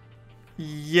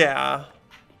 Yeah.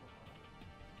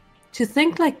 To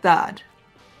think like that,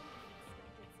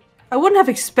 I wouldn't have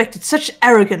expected such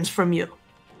arrogance from you.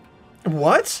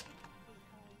 What?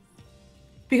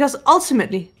 Because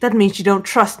ultimately, that means you don't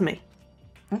trust me.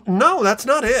 No, that's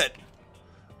not it.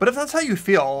 But if that's how you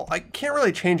feel, I can't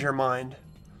really change your mind.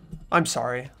 I'm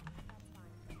sorry.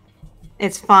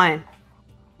 It's fine.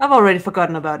 I've already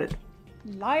forgotten about it.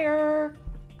 Liar.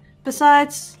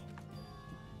 Besides,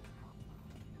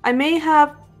 I may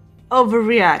have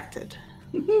overreacted.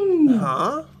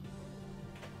 Huh?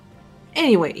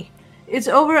 Anyway, it's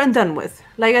over and done with.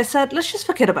 Like I said, let's just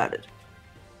forget about it.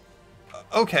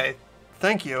 Okay,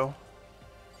 thank you.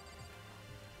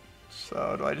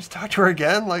 So, do I just talk to her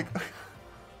again? Like...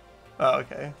 Oh,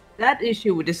 okay. That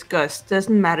issue we discussed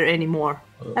doesn't matter anymore.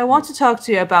 I want to talk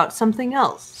to you about something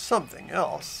else. Something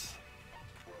else.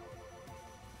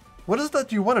 What is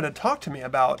that you wanted to talk to me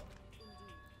about?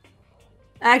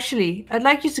 Actually, I'd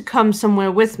like you to come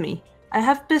somewhere with me. I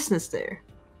have business there.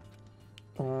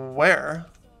 Where?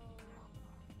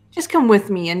 Just come with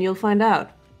me and you'll find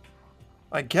out.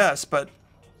 I guess, but...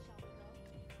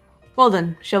 Well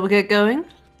then, shall we get going?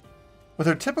 With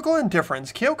her typical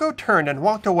indifference, Kyoko turned and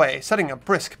walked away, setting a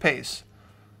brisk pace.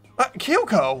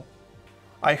 Kyoko!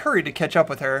 I hurried to catch up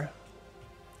with her.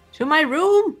 To my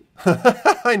room!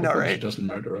 I know, She right? doesn't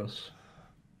murder us.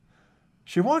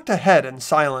 She walked ahead in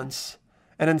silence,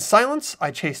 and in silence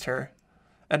I chased her,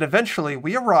 and eventually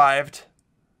we arrived.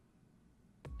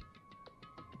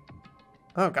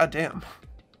 Oh, goddamn.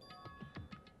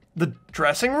 The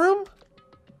dressing room?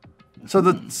 So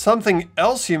the something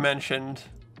else you mentioned.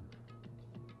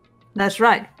 That's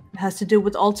right. It has to do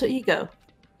with alter ego.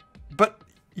 But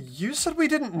you said we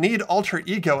didn't need alter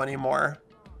ego anymore.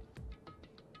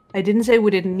 I didn't say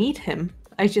we didn't need him.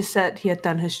 I just said he had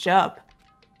done his job.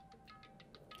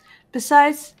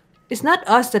 Besides, it's not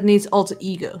us that needs alter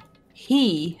ego.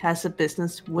 He has a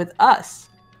business with us.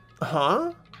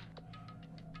 Huh?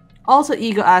 Alter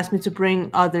ego asked me to bring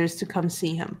others to come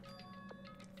see him.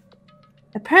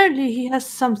 Apparently he has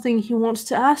something he wants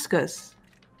to ask us.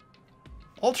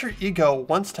 Alter ego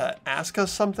wants to ask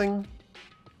us something?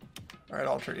 Alright,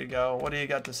 alter ego, what do you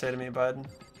got to say to me, bud?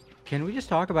 Can we just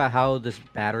talk about how this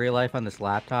battery life on this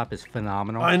laptop is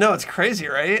phenomenal? I know, it's crazy,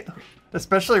 right?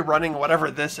 Especially running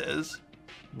whatever this is.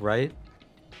 Right?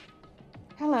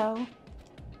 Hello.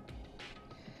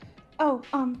 Oh,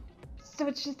 so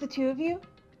it's just the two of you?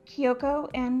 Kyoko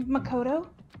and Makoto?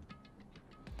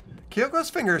 Kyoko's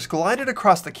fingers glided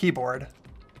across the keyboard.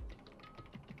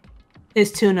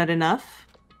 Is two not enough?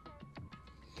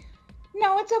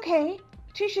 No, it's okay.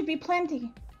 Two should be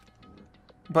plenty.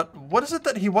 But what is it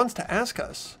that he wants to ask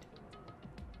us?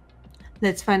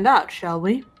 Let's find out, shall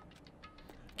we?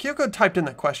 Kyoko typed in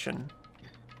the question.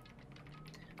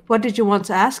 What did you want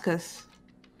to ask us?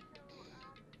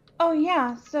 Oh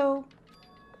yeah, so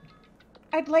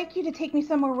I'd like you to take me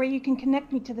somewhere where you can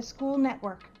connect me to the school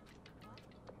network.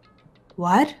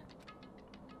 What?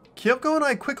 Kyoko and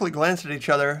I quickly glanced at each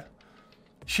other.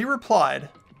 She replied,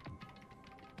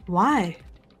 Why?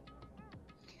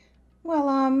 Well,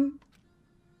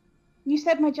 you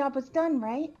said my job was done,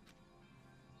 right?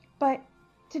 But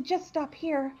to just stop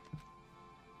here,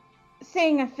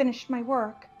 saying I finished my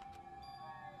work,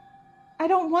 I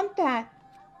don't want that.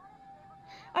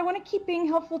 I want to keep being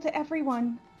helpful to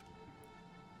everyone.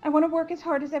 I want to work as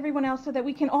hard as everyone else so that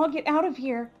we can all get out of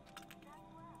here.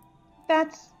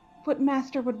 That's what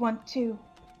Master would want too.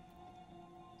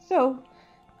 So,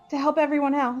 to help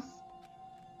everyone else,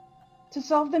 to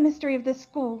solve the mystery of this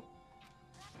school,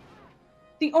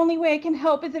 the only way I can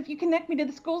help is if you connect me to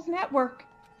the school's network.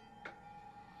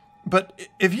 but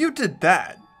if you did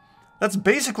that, that's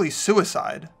basically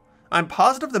suicide. I'm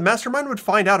positive the mastermind would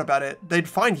find out about it. They'd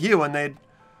find you and they'd...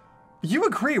 You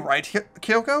agree, right,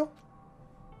 Kyoko?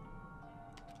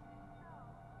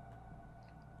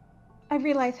 I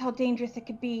realize how dangerous it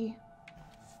could be.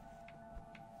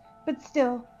 But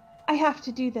still, I have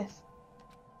to do this.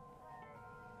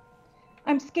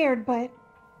 I'm scared, but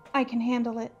I can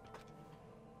handle it.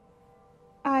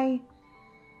 I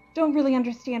don't really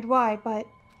understand why, but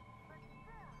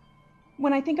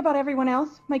when I think about everyone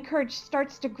else, my courage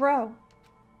starts to grow.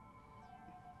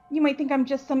 You might think I'm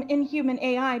just some inhuman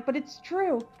AI, but it's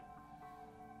true.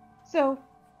 So,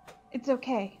 it's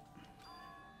okay.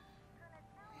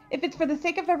 If it's for the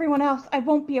sake of everyone else, I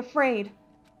won't be afraid.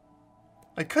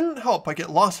 I couldn't help but get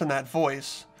lost in that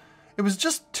voice. It was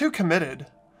just too committed,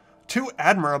 too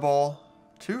admirable,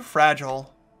 too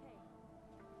fragile.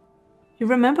 You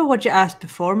remember what you asked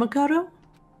before, Makoto?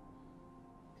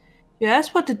 You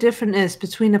asked what the difference is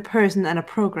between a person and a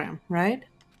program, right?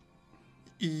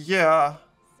 Yeah.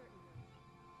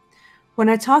 When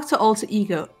I talk to Alter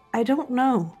Ego, I don't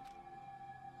know.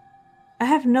 I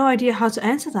have no idea how to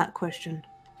answer that question.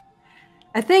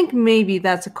 I think maybe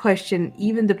that's a question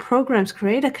even the program's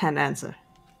creator can't answer.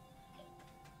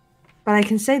 But I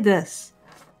can say this.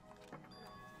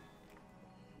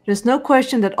 There's no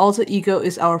question that Alter Ego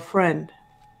is our friend.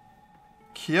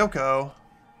 Kyoko.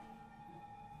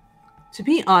 To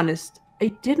be honest, I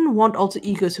didn't want Alter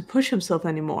Ego to push himself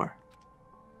anymore.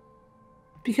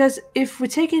 Because if we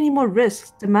take any more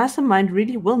risks, the mastermind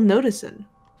really will notice it.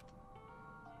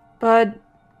 But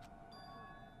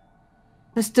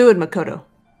let's do it, Makoto.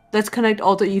 Let's connect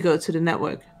Alter Ego to the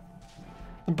network.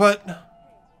 But...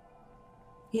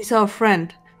 He's our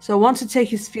friend, so I want to take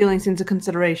his feelings into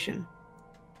consideration.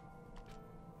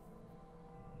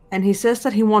 And he says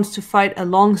that he wants to fight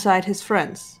alongside his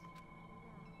friends.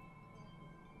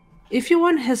 If you were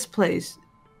in his place,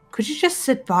 could you just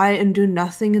sit by and do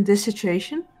nothing in this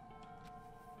situation?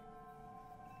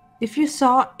 If you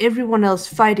saw everyone else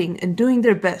fighting and doing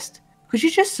their best, could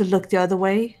you just look the other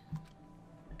way?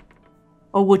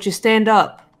 Or would you stand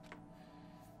up?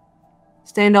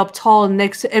 Stand up tall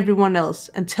next to everyone else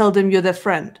and tell them you're their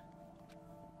friend.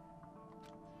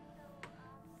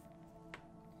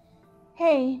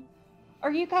 Hey,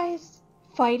 are you guys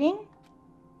fighting?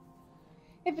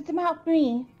 If it's about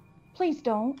me, please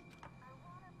don't.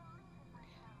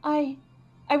 I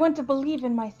want to believe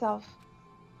in myself.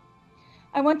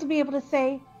 I want to be able to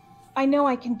say, I know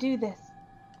I can do this.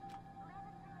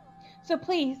 So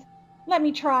please, let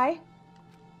me try.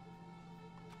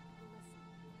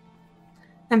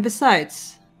 And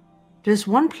besides, there's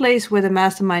one place where the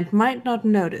mastermind might not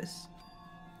notice.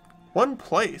 One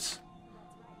place?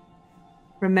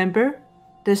 Remember?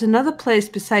 There's another place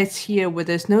besides here where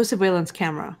there's no surveillance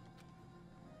camera.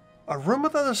 A room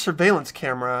without a surveillance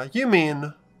camera? You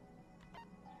mean...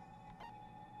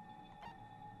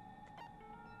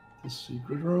 The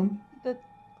secret room? The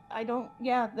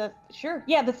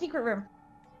secret room.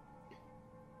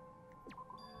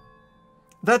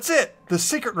 That's it! The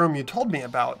secret room you told me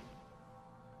about.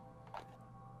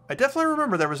 I definitely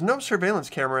remember there was no surveillance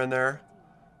camera in there.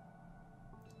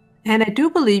 And I do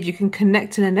believe you can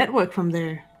connect to the network from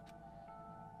there.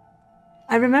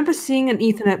 I remember seeing an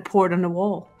Ethernet port on the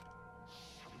wall.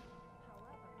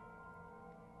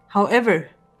 However,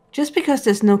 just because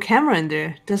there's no camera in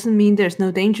there doesn't mean there's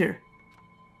no danger.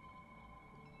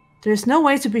 There's no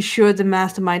way to be sure the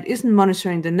mastermind isn't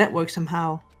monitoring the network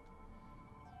somehow.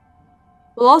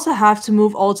 We'll also have to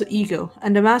move alter ego,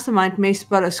 and the mastermind may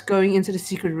spot us going into the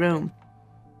secret room.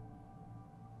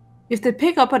 If they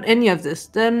pick up on any of this,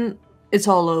 then it's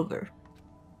all over.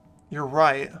 You're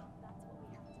right.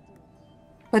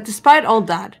 But despite all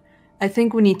that, I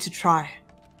think we need to try.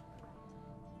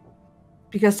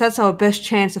 Because that's our best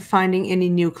chance of finding any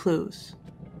new clues.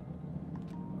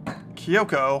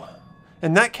 Kyoko,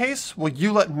 in that case, will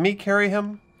you let me carry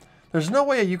him? There's no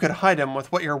way you could hide him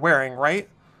with what you're wearing, right?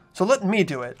 So let me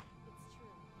do it.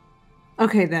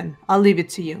 Okay then, I'll leave it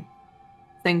to you.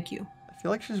 Thank you. I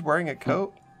feel like she's wearing a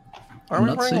coat. I'm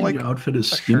not saying your outfit is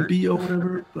skimpy or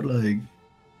whatever, but like,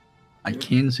 I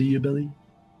can see your belly.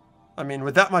 I mean,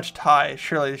 with that much tie,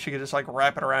 surely she could just like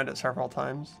wrap it around it several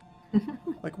times.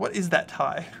 Like, what is that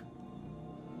tie?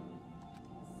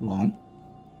 Long.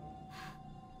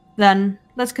 Then,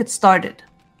 let's get started.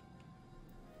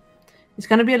 It's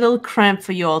gonna be a little cramped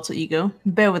for you alter ego.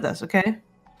 Bear with us, okay?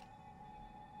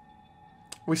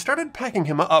 We started packing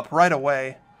him up right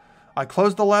away. I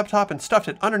closed the laptop and stuffed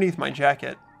it underneath my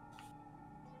jacket.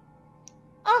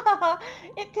 Ah,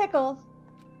 it tickles.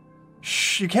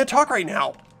 Shh, you can't talk right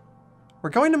now. We're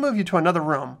going to move you to another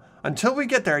room. Until we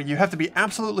get there, you have to be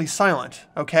absolutely silent,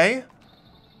 okay?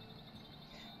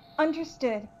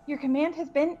 Understood. Your command has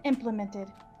been implemented.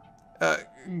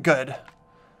 Good.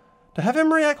 To have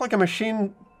him react like a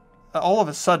machine all of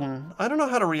a sudden, I don't know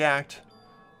how to react.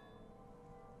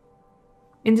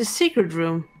 In the secret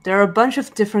room, there are a bunch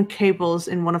of different cables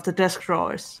in one of the desk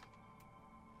drawers.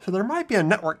 So there might be a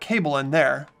network cable in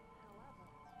there.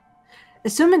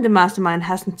 Assuming the mastermind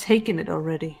hasn't taken it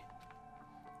already.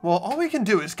 Well, all we can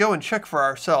do is go and check for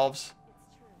ourselves.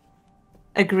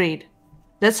 Agreed.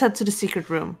 Let's head to the secret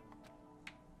room.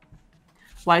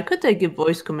 Why could they give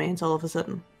voice commands all of a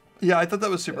sudden? Yeah, I thought that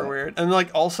was super weird. And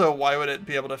like, also, why would it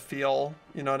be able to feel,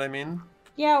 you know what I mean?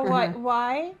 Yeah,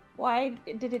 why? Why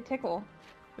did it tickle?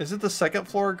 Is it the second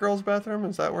floor girls' bathroom?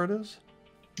 Is that where it is?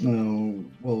 No,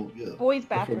 well, yeah. Boys'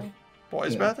 bathroom.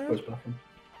 Boys' bathroom? Boys' bathroom.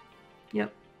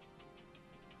 Yep.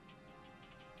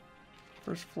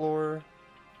 First floor.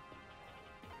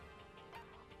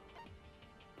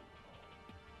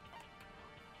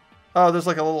 Oh, there's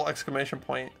like a little exclamation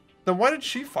point. Then why did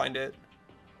she find it?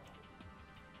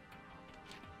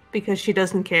 Because she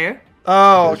doesn't care.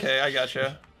 Oh, okay, I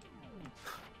gotcha.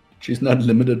 She's not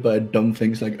limited by dumb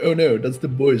things like, oh no, that's the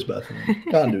boys' bathroom.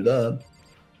 Can't do that.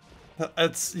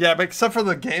 It's, yeah, but except for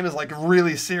the game is like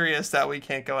really serious that we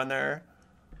can't go in there.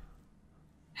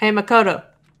 Hey Makoto.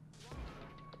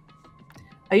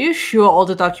 Are you sure all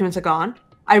the documents are gone?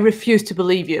 I refuse to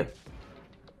believe you.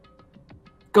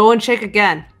 Go and check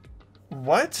again.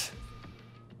 What?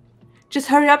 Just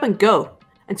hurry up and go.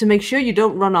 And to make sure you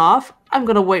don't run off, I'm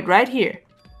gonna wait right here.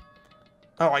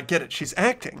 Oh, I get it. She's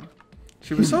acting.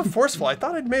 She was so forceful. I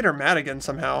thought I'd made her mad again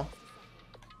somehow.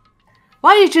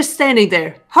 Why are you just standing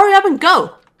there? Hurry up and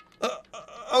go!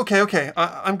 Okay.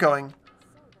 I'm going.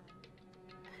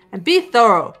 And be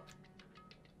thorough.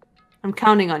 I'm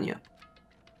counting on you.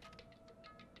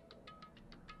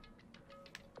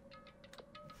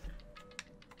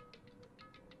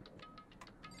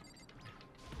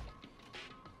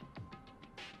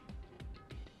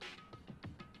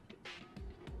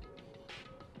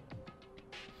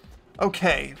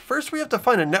 Okay, first we have to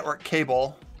find a network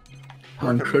cable.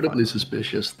 I'm incredibly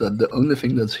suspicious that the only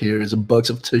thing that's here is a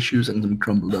box of tissues and some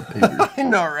crumbled up paper. I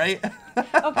know, right?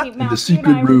 Okay, In the Mouse, secret you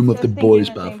and I were room of just the thinking boys'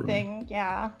 the same bathroom. thing.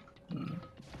 Yeah.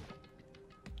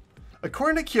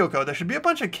 According to Kyoko, there should be a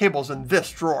bunch of cables in this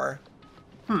drawer.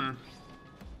 I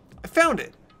found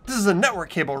it. This is a network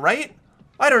cable, right?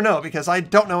 I don't know, because I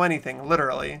don't know anything,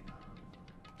 literally.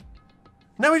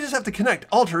 Now we just have to connect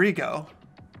Alter Ego.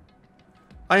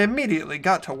 I immediately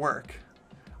got to work.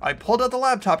 I pulled out the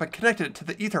laptop and connected it to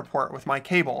the ether port with my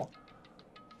cable.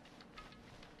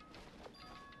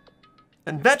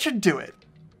 And that should do it.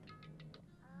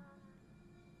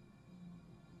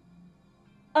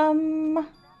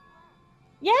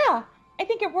 Yeah, I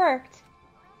think it worked.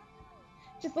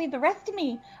 Just leave the rest to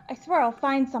me. I swear I'll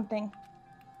find something.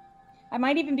 I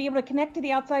might even be able to connect to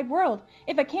the outside world.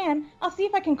 If I can, I'll see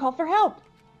if I can call for help.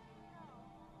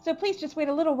 So please just wait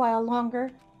a little while longer.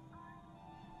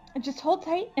 And just hold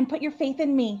tight and put your faith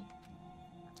in me.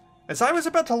 As I was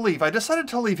about to leave, I decided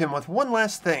to leave him with one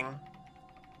last thing.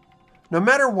 No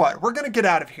matter what, we're gonna get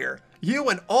out of here. You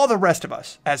and all the rest of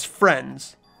us, as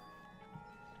friends.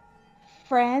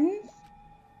 Friends?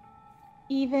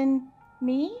 Even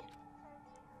me?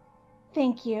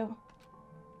 Thank you.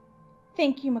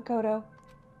 Thank you, Makoto.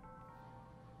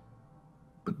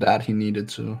 But that he needed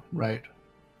to, right?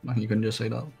 He couldn't just say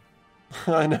that.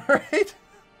 I know, right?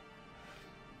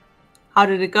 How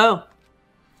did it go?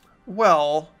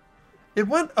 Well, it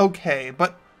went okay,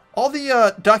 but all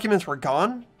the documents were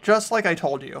gone, just like I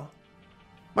told you.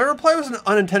 My reply was an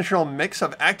unintentional mix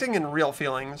of acting and real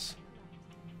feelings.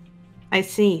 I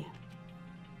see.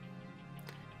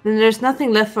 Then there's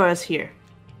nothing left for us here.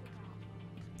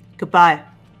 Goodbye.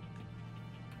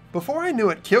 Before I knew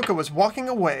it, Kyoko was walking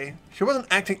away. She wasn't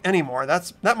acting anymore,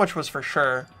 that much was for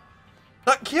sure.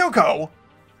 Not Kyoko!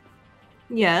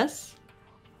 Yes?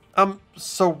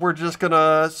 So we're just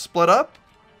gonna split up?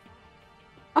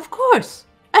 Of course.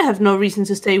 I have no reason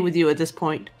to stay with you at this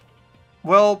point.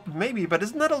 Well, maybe, but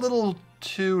isn't that a little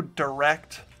too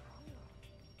direct?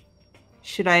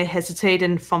 Should I hesitate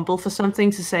and fumble for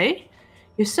something to say?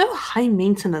 You're so high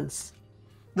maintenance.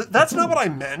 That's not what I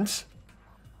meant.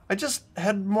 I just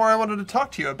had more I wanted to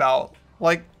talk to you about.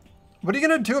 Like, what are you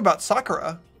gonna do about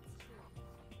Sakura?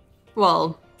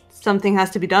 Well, something has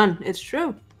to be done, it's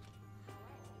true.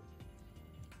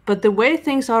 But the way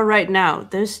things are right now,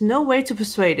 there's no way to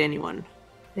persuade anyone.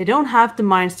 They don't have the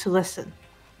minds to listen.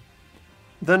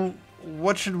 Then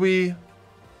what should we...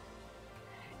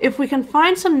 If we can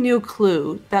find some new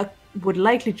clue that would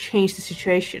likely change the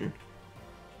situation,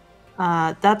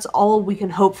 that's all we can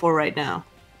hope for right now.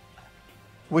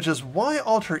 Which is why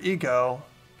Alter Ego...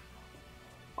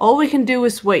 All we can do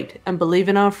is wait and believe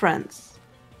in our friends.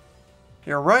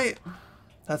 You're right.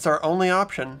 That's our only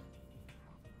option.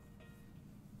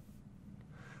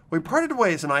 We parted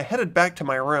ways and I headed back to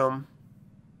my room.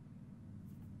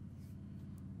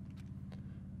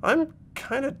 I'm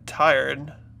kind of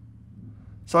tired.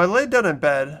 So I laid down in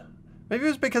bed. Maybe it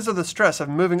was because of the stress of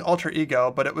moving Alter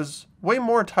Ego, but I was way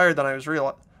more tired than I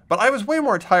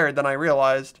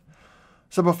realized.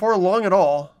 So before long at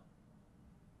all...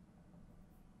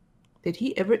 Did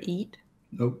he ever eat?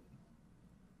 Nope.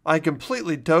 I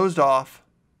completely dozed off.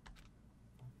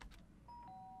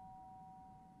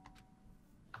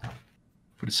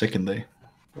 For the second day.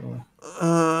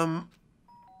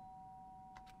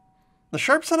 The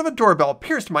sharp sound of a doorbell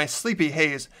pierced my sleepy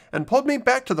haze and pulled me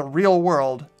back to the real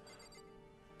world.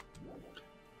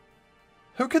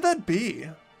 Who could that be?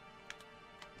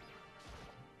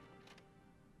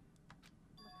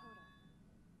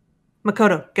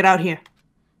 Makoto, get out here.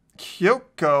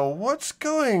 Kyoko, what's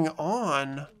going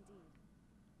on?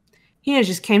 Hina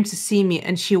just came to see me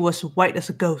and she was white as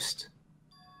a ghost.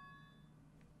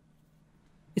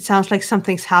 It sounds like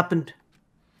something's happened.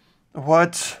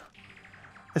 What?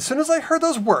 As soon as I heard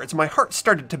those words, my heart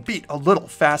started to beat a little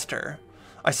faster.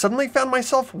 I suddenly found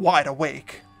myself wide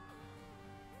awake.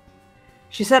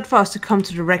 She said for us to come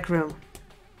to the rec room.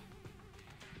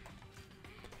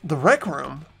 The rec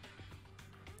room?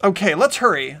 Okay, let's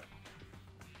hurry.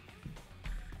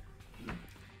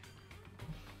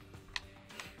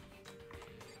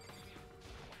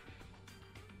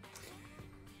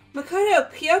 Makoto,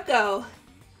 Kyoko,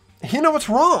 You know what's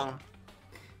wrong?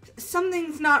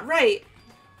 something's not right.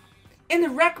 In the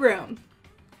rec room.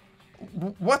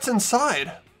 What's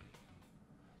inside?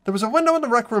 There was a window in the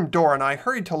rec room door and I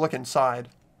hurried to look inside.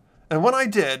 And when I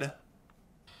did...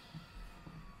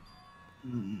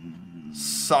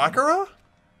 Sakura?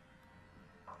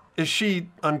 Is she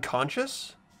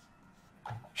unconscious?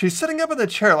 She's sitting up in the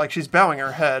chair like she's bowing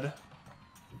her head.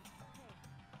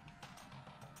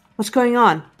 What's going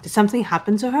on? Did something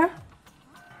happen to her?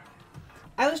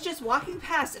 I was just walking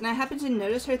past and I happened to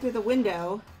notice her through the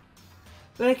window,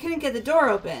 but I couldn't get the door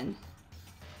open.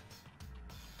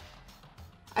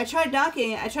 I tried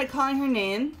knocking, I tried calling her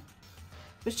name,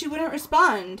 but she wouldn't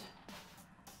respond.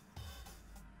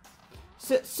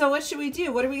 So what should we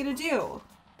do? What are we gonna do?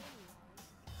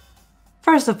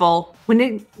 First of all, we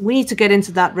need to get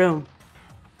into that room.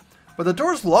 But the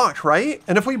door's locked, right?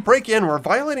 And if we break in, we're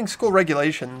violating school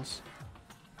regulations.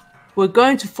 We're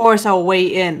going to force our way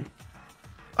in.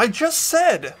 I just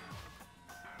said!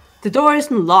 The door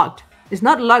isn't locked. It's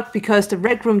not locked because the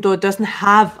rec room door doesn't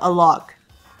have a lock.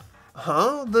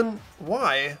 Huh? Then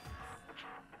why?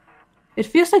 It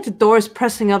feels like the door is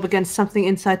pressing up against something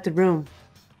inside the room.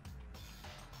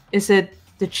 Is it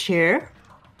the chair?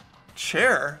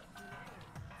 Chair?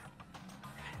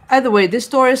 Either way, this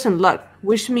door isn't locked,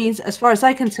 which means, as far as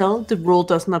I can tell, the rule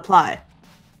doesn't apply.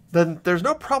 Then there's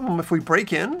no problem if we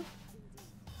break in?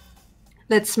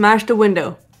 Let's smash the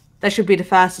window. That should be the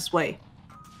fastest way.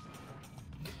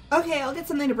 Okay, I'll get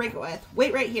something to break it with.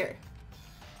 Wait right here.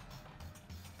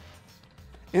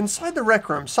 Inside the rec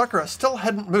room, Sakura still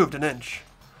hadn't moved an inch.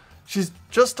 She's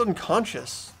just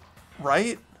unconscious,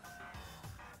 right?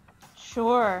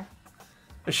 Sure.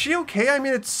 Is she okay? I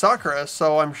mean, it's Sakura,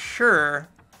 so I'm sure.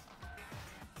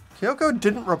 Kyoko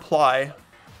didn't reply.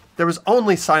 There was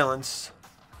only silence.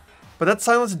 But that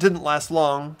silence didn't last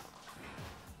long.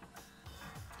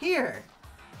 Here.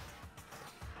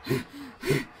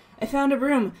 I found a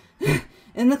room.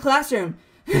 In the classroom.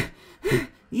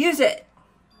 Use it.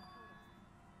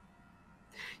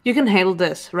 You can handle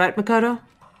this, right, Makoto?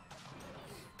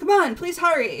 Come on, please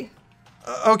hurry.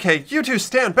 Okay, you two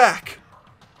stand back.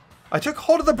 I took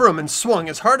hold of the broom and swung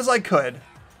as hard as I could,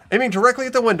 aiming directly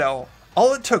at the window.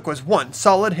 All it took was one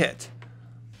solid hit.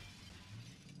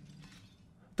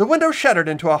 The window shattered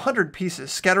into 100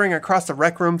 pieces, scattering across the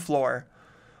rec room floor.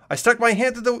 I stuck my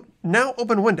hand through the now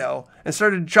open window and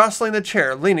started jostling the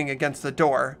chair, leaning against the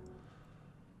door.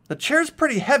 The chair's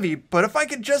pretty heavy, but if I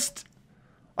could just...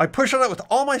 I pushed on it with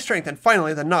all my strength and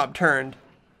finally the knob turned.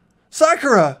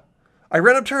 Sakura! I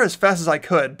ran up to her as fast as I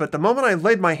could, but the moment I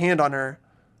laid my hand on her...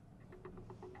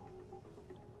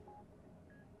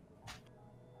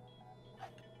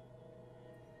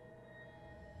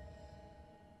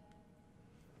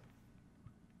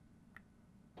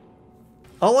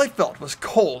 all I felt was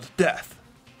cold death.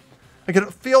 I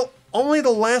could feel only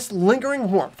the last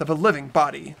lingering warmth of a living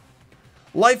body.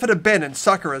 Life had abandoned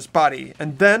Sakura's body,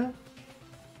 and then...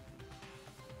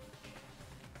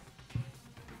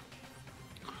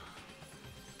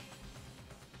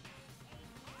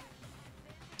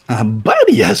 a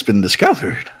body has been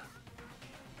discovered.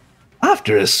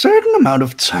 After a certain amount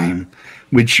of time,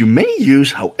 which you may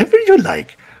use however you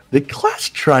like, the class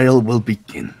trial will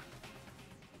begin.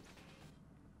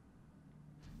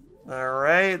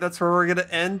 Alright, that's where we're gonna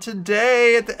end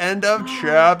today, at the end of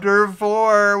Chapter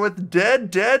 4, with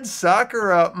dead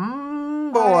Sakura.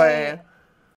 Boy.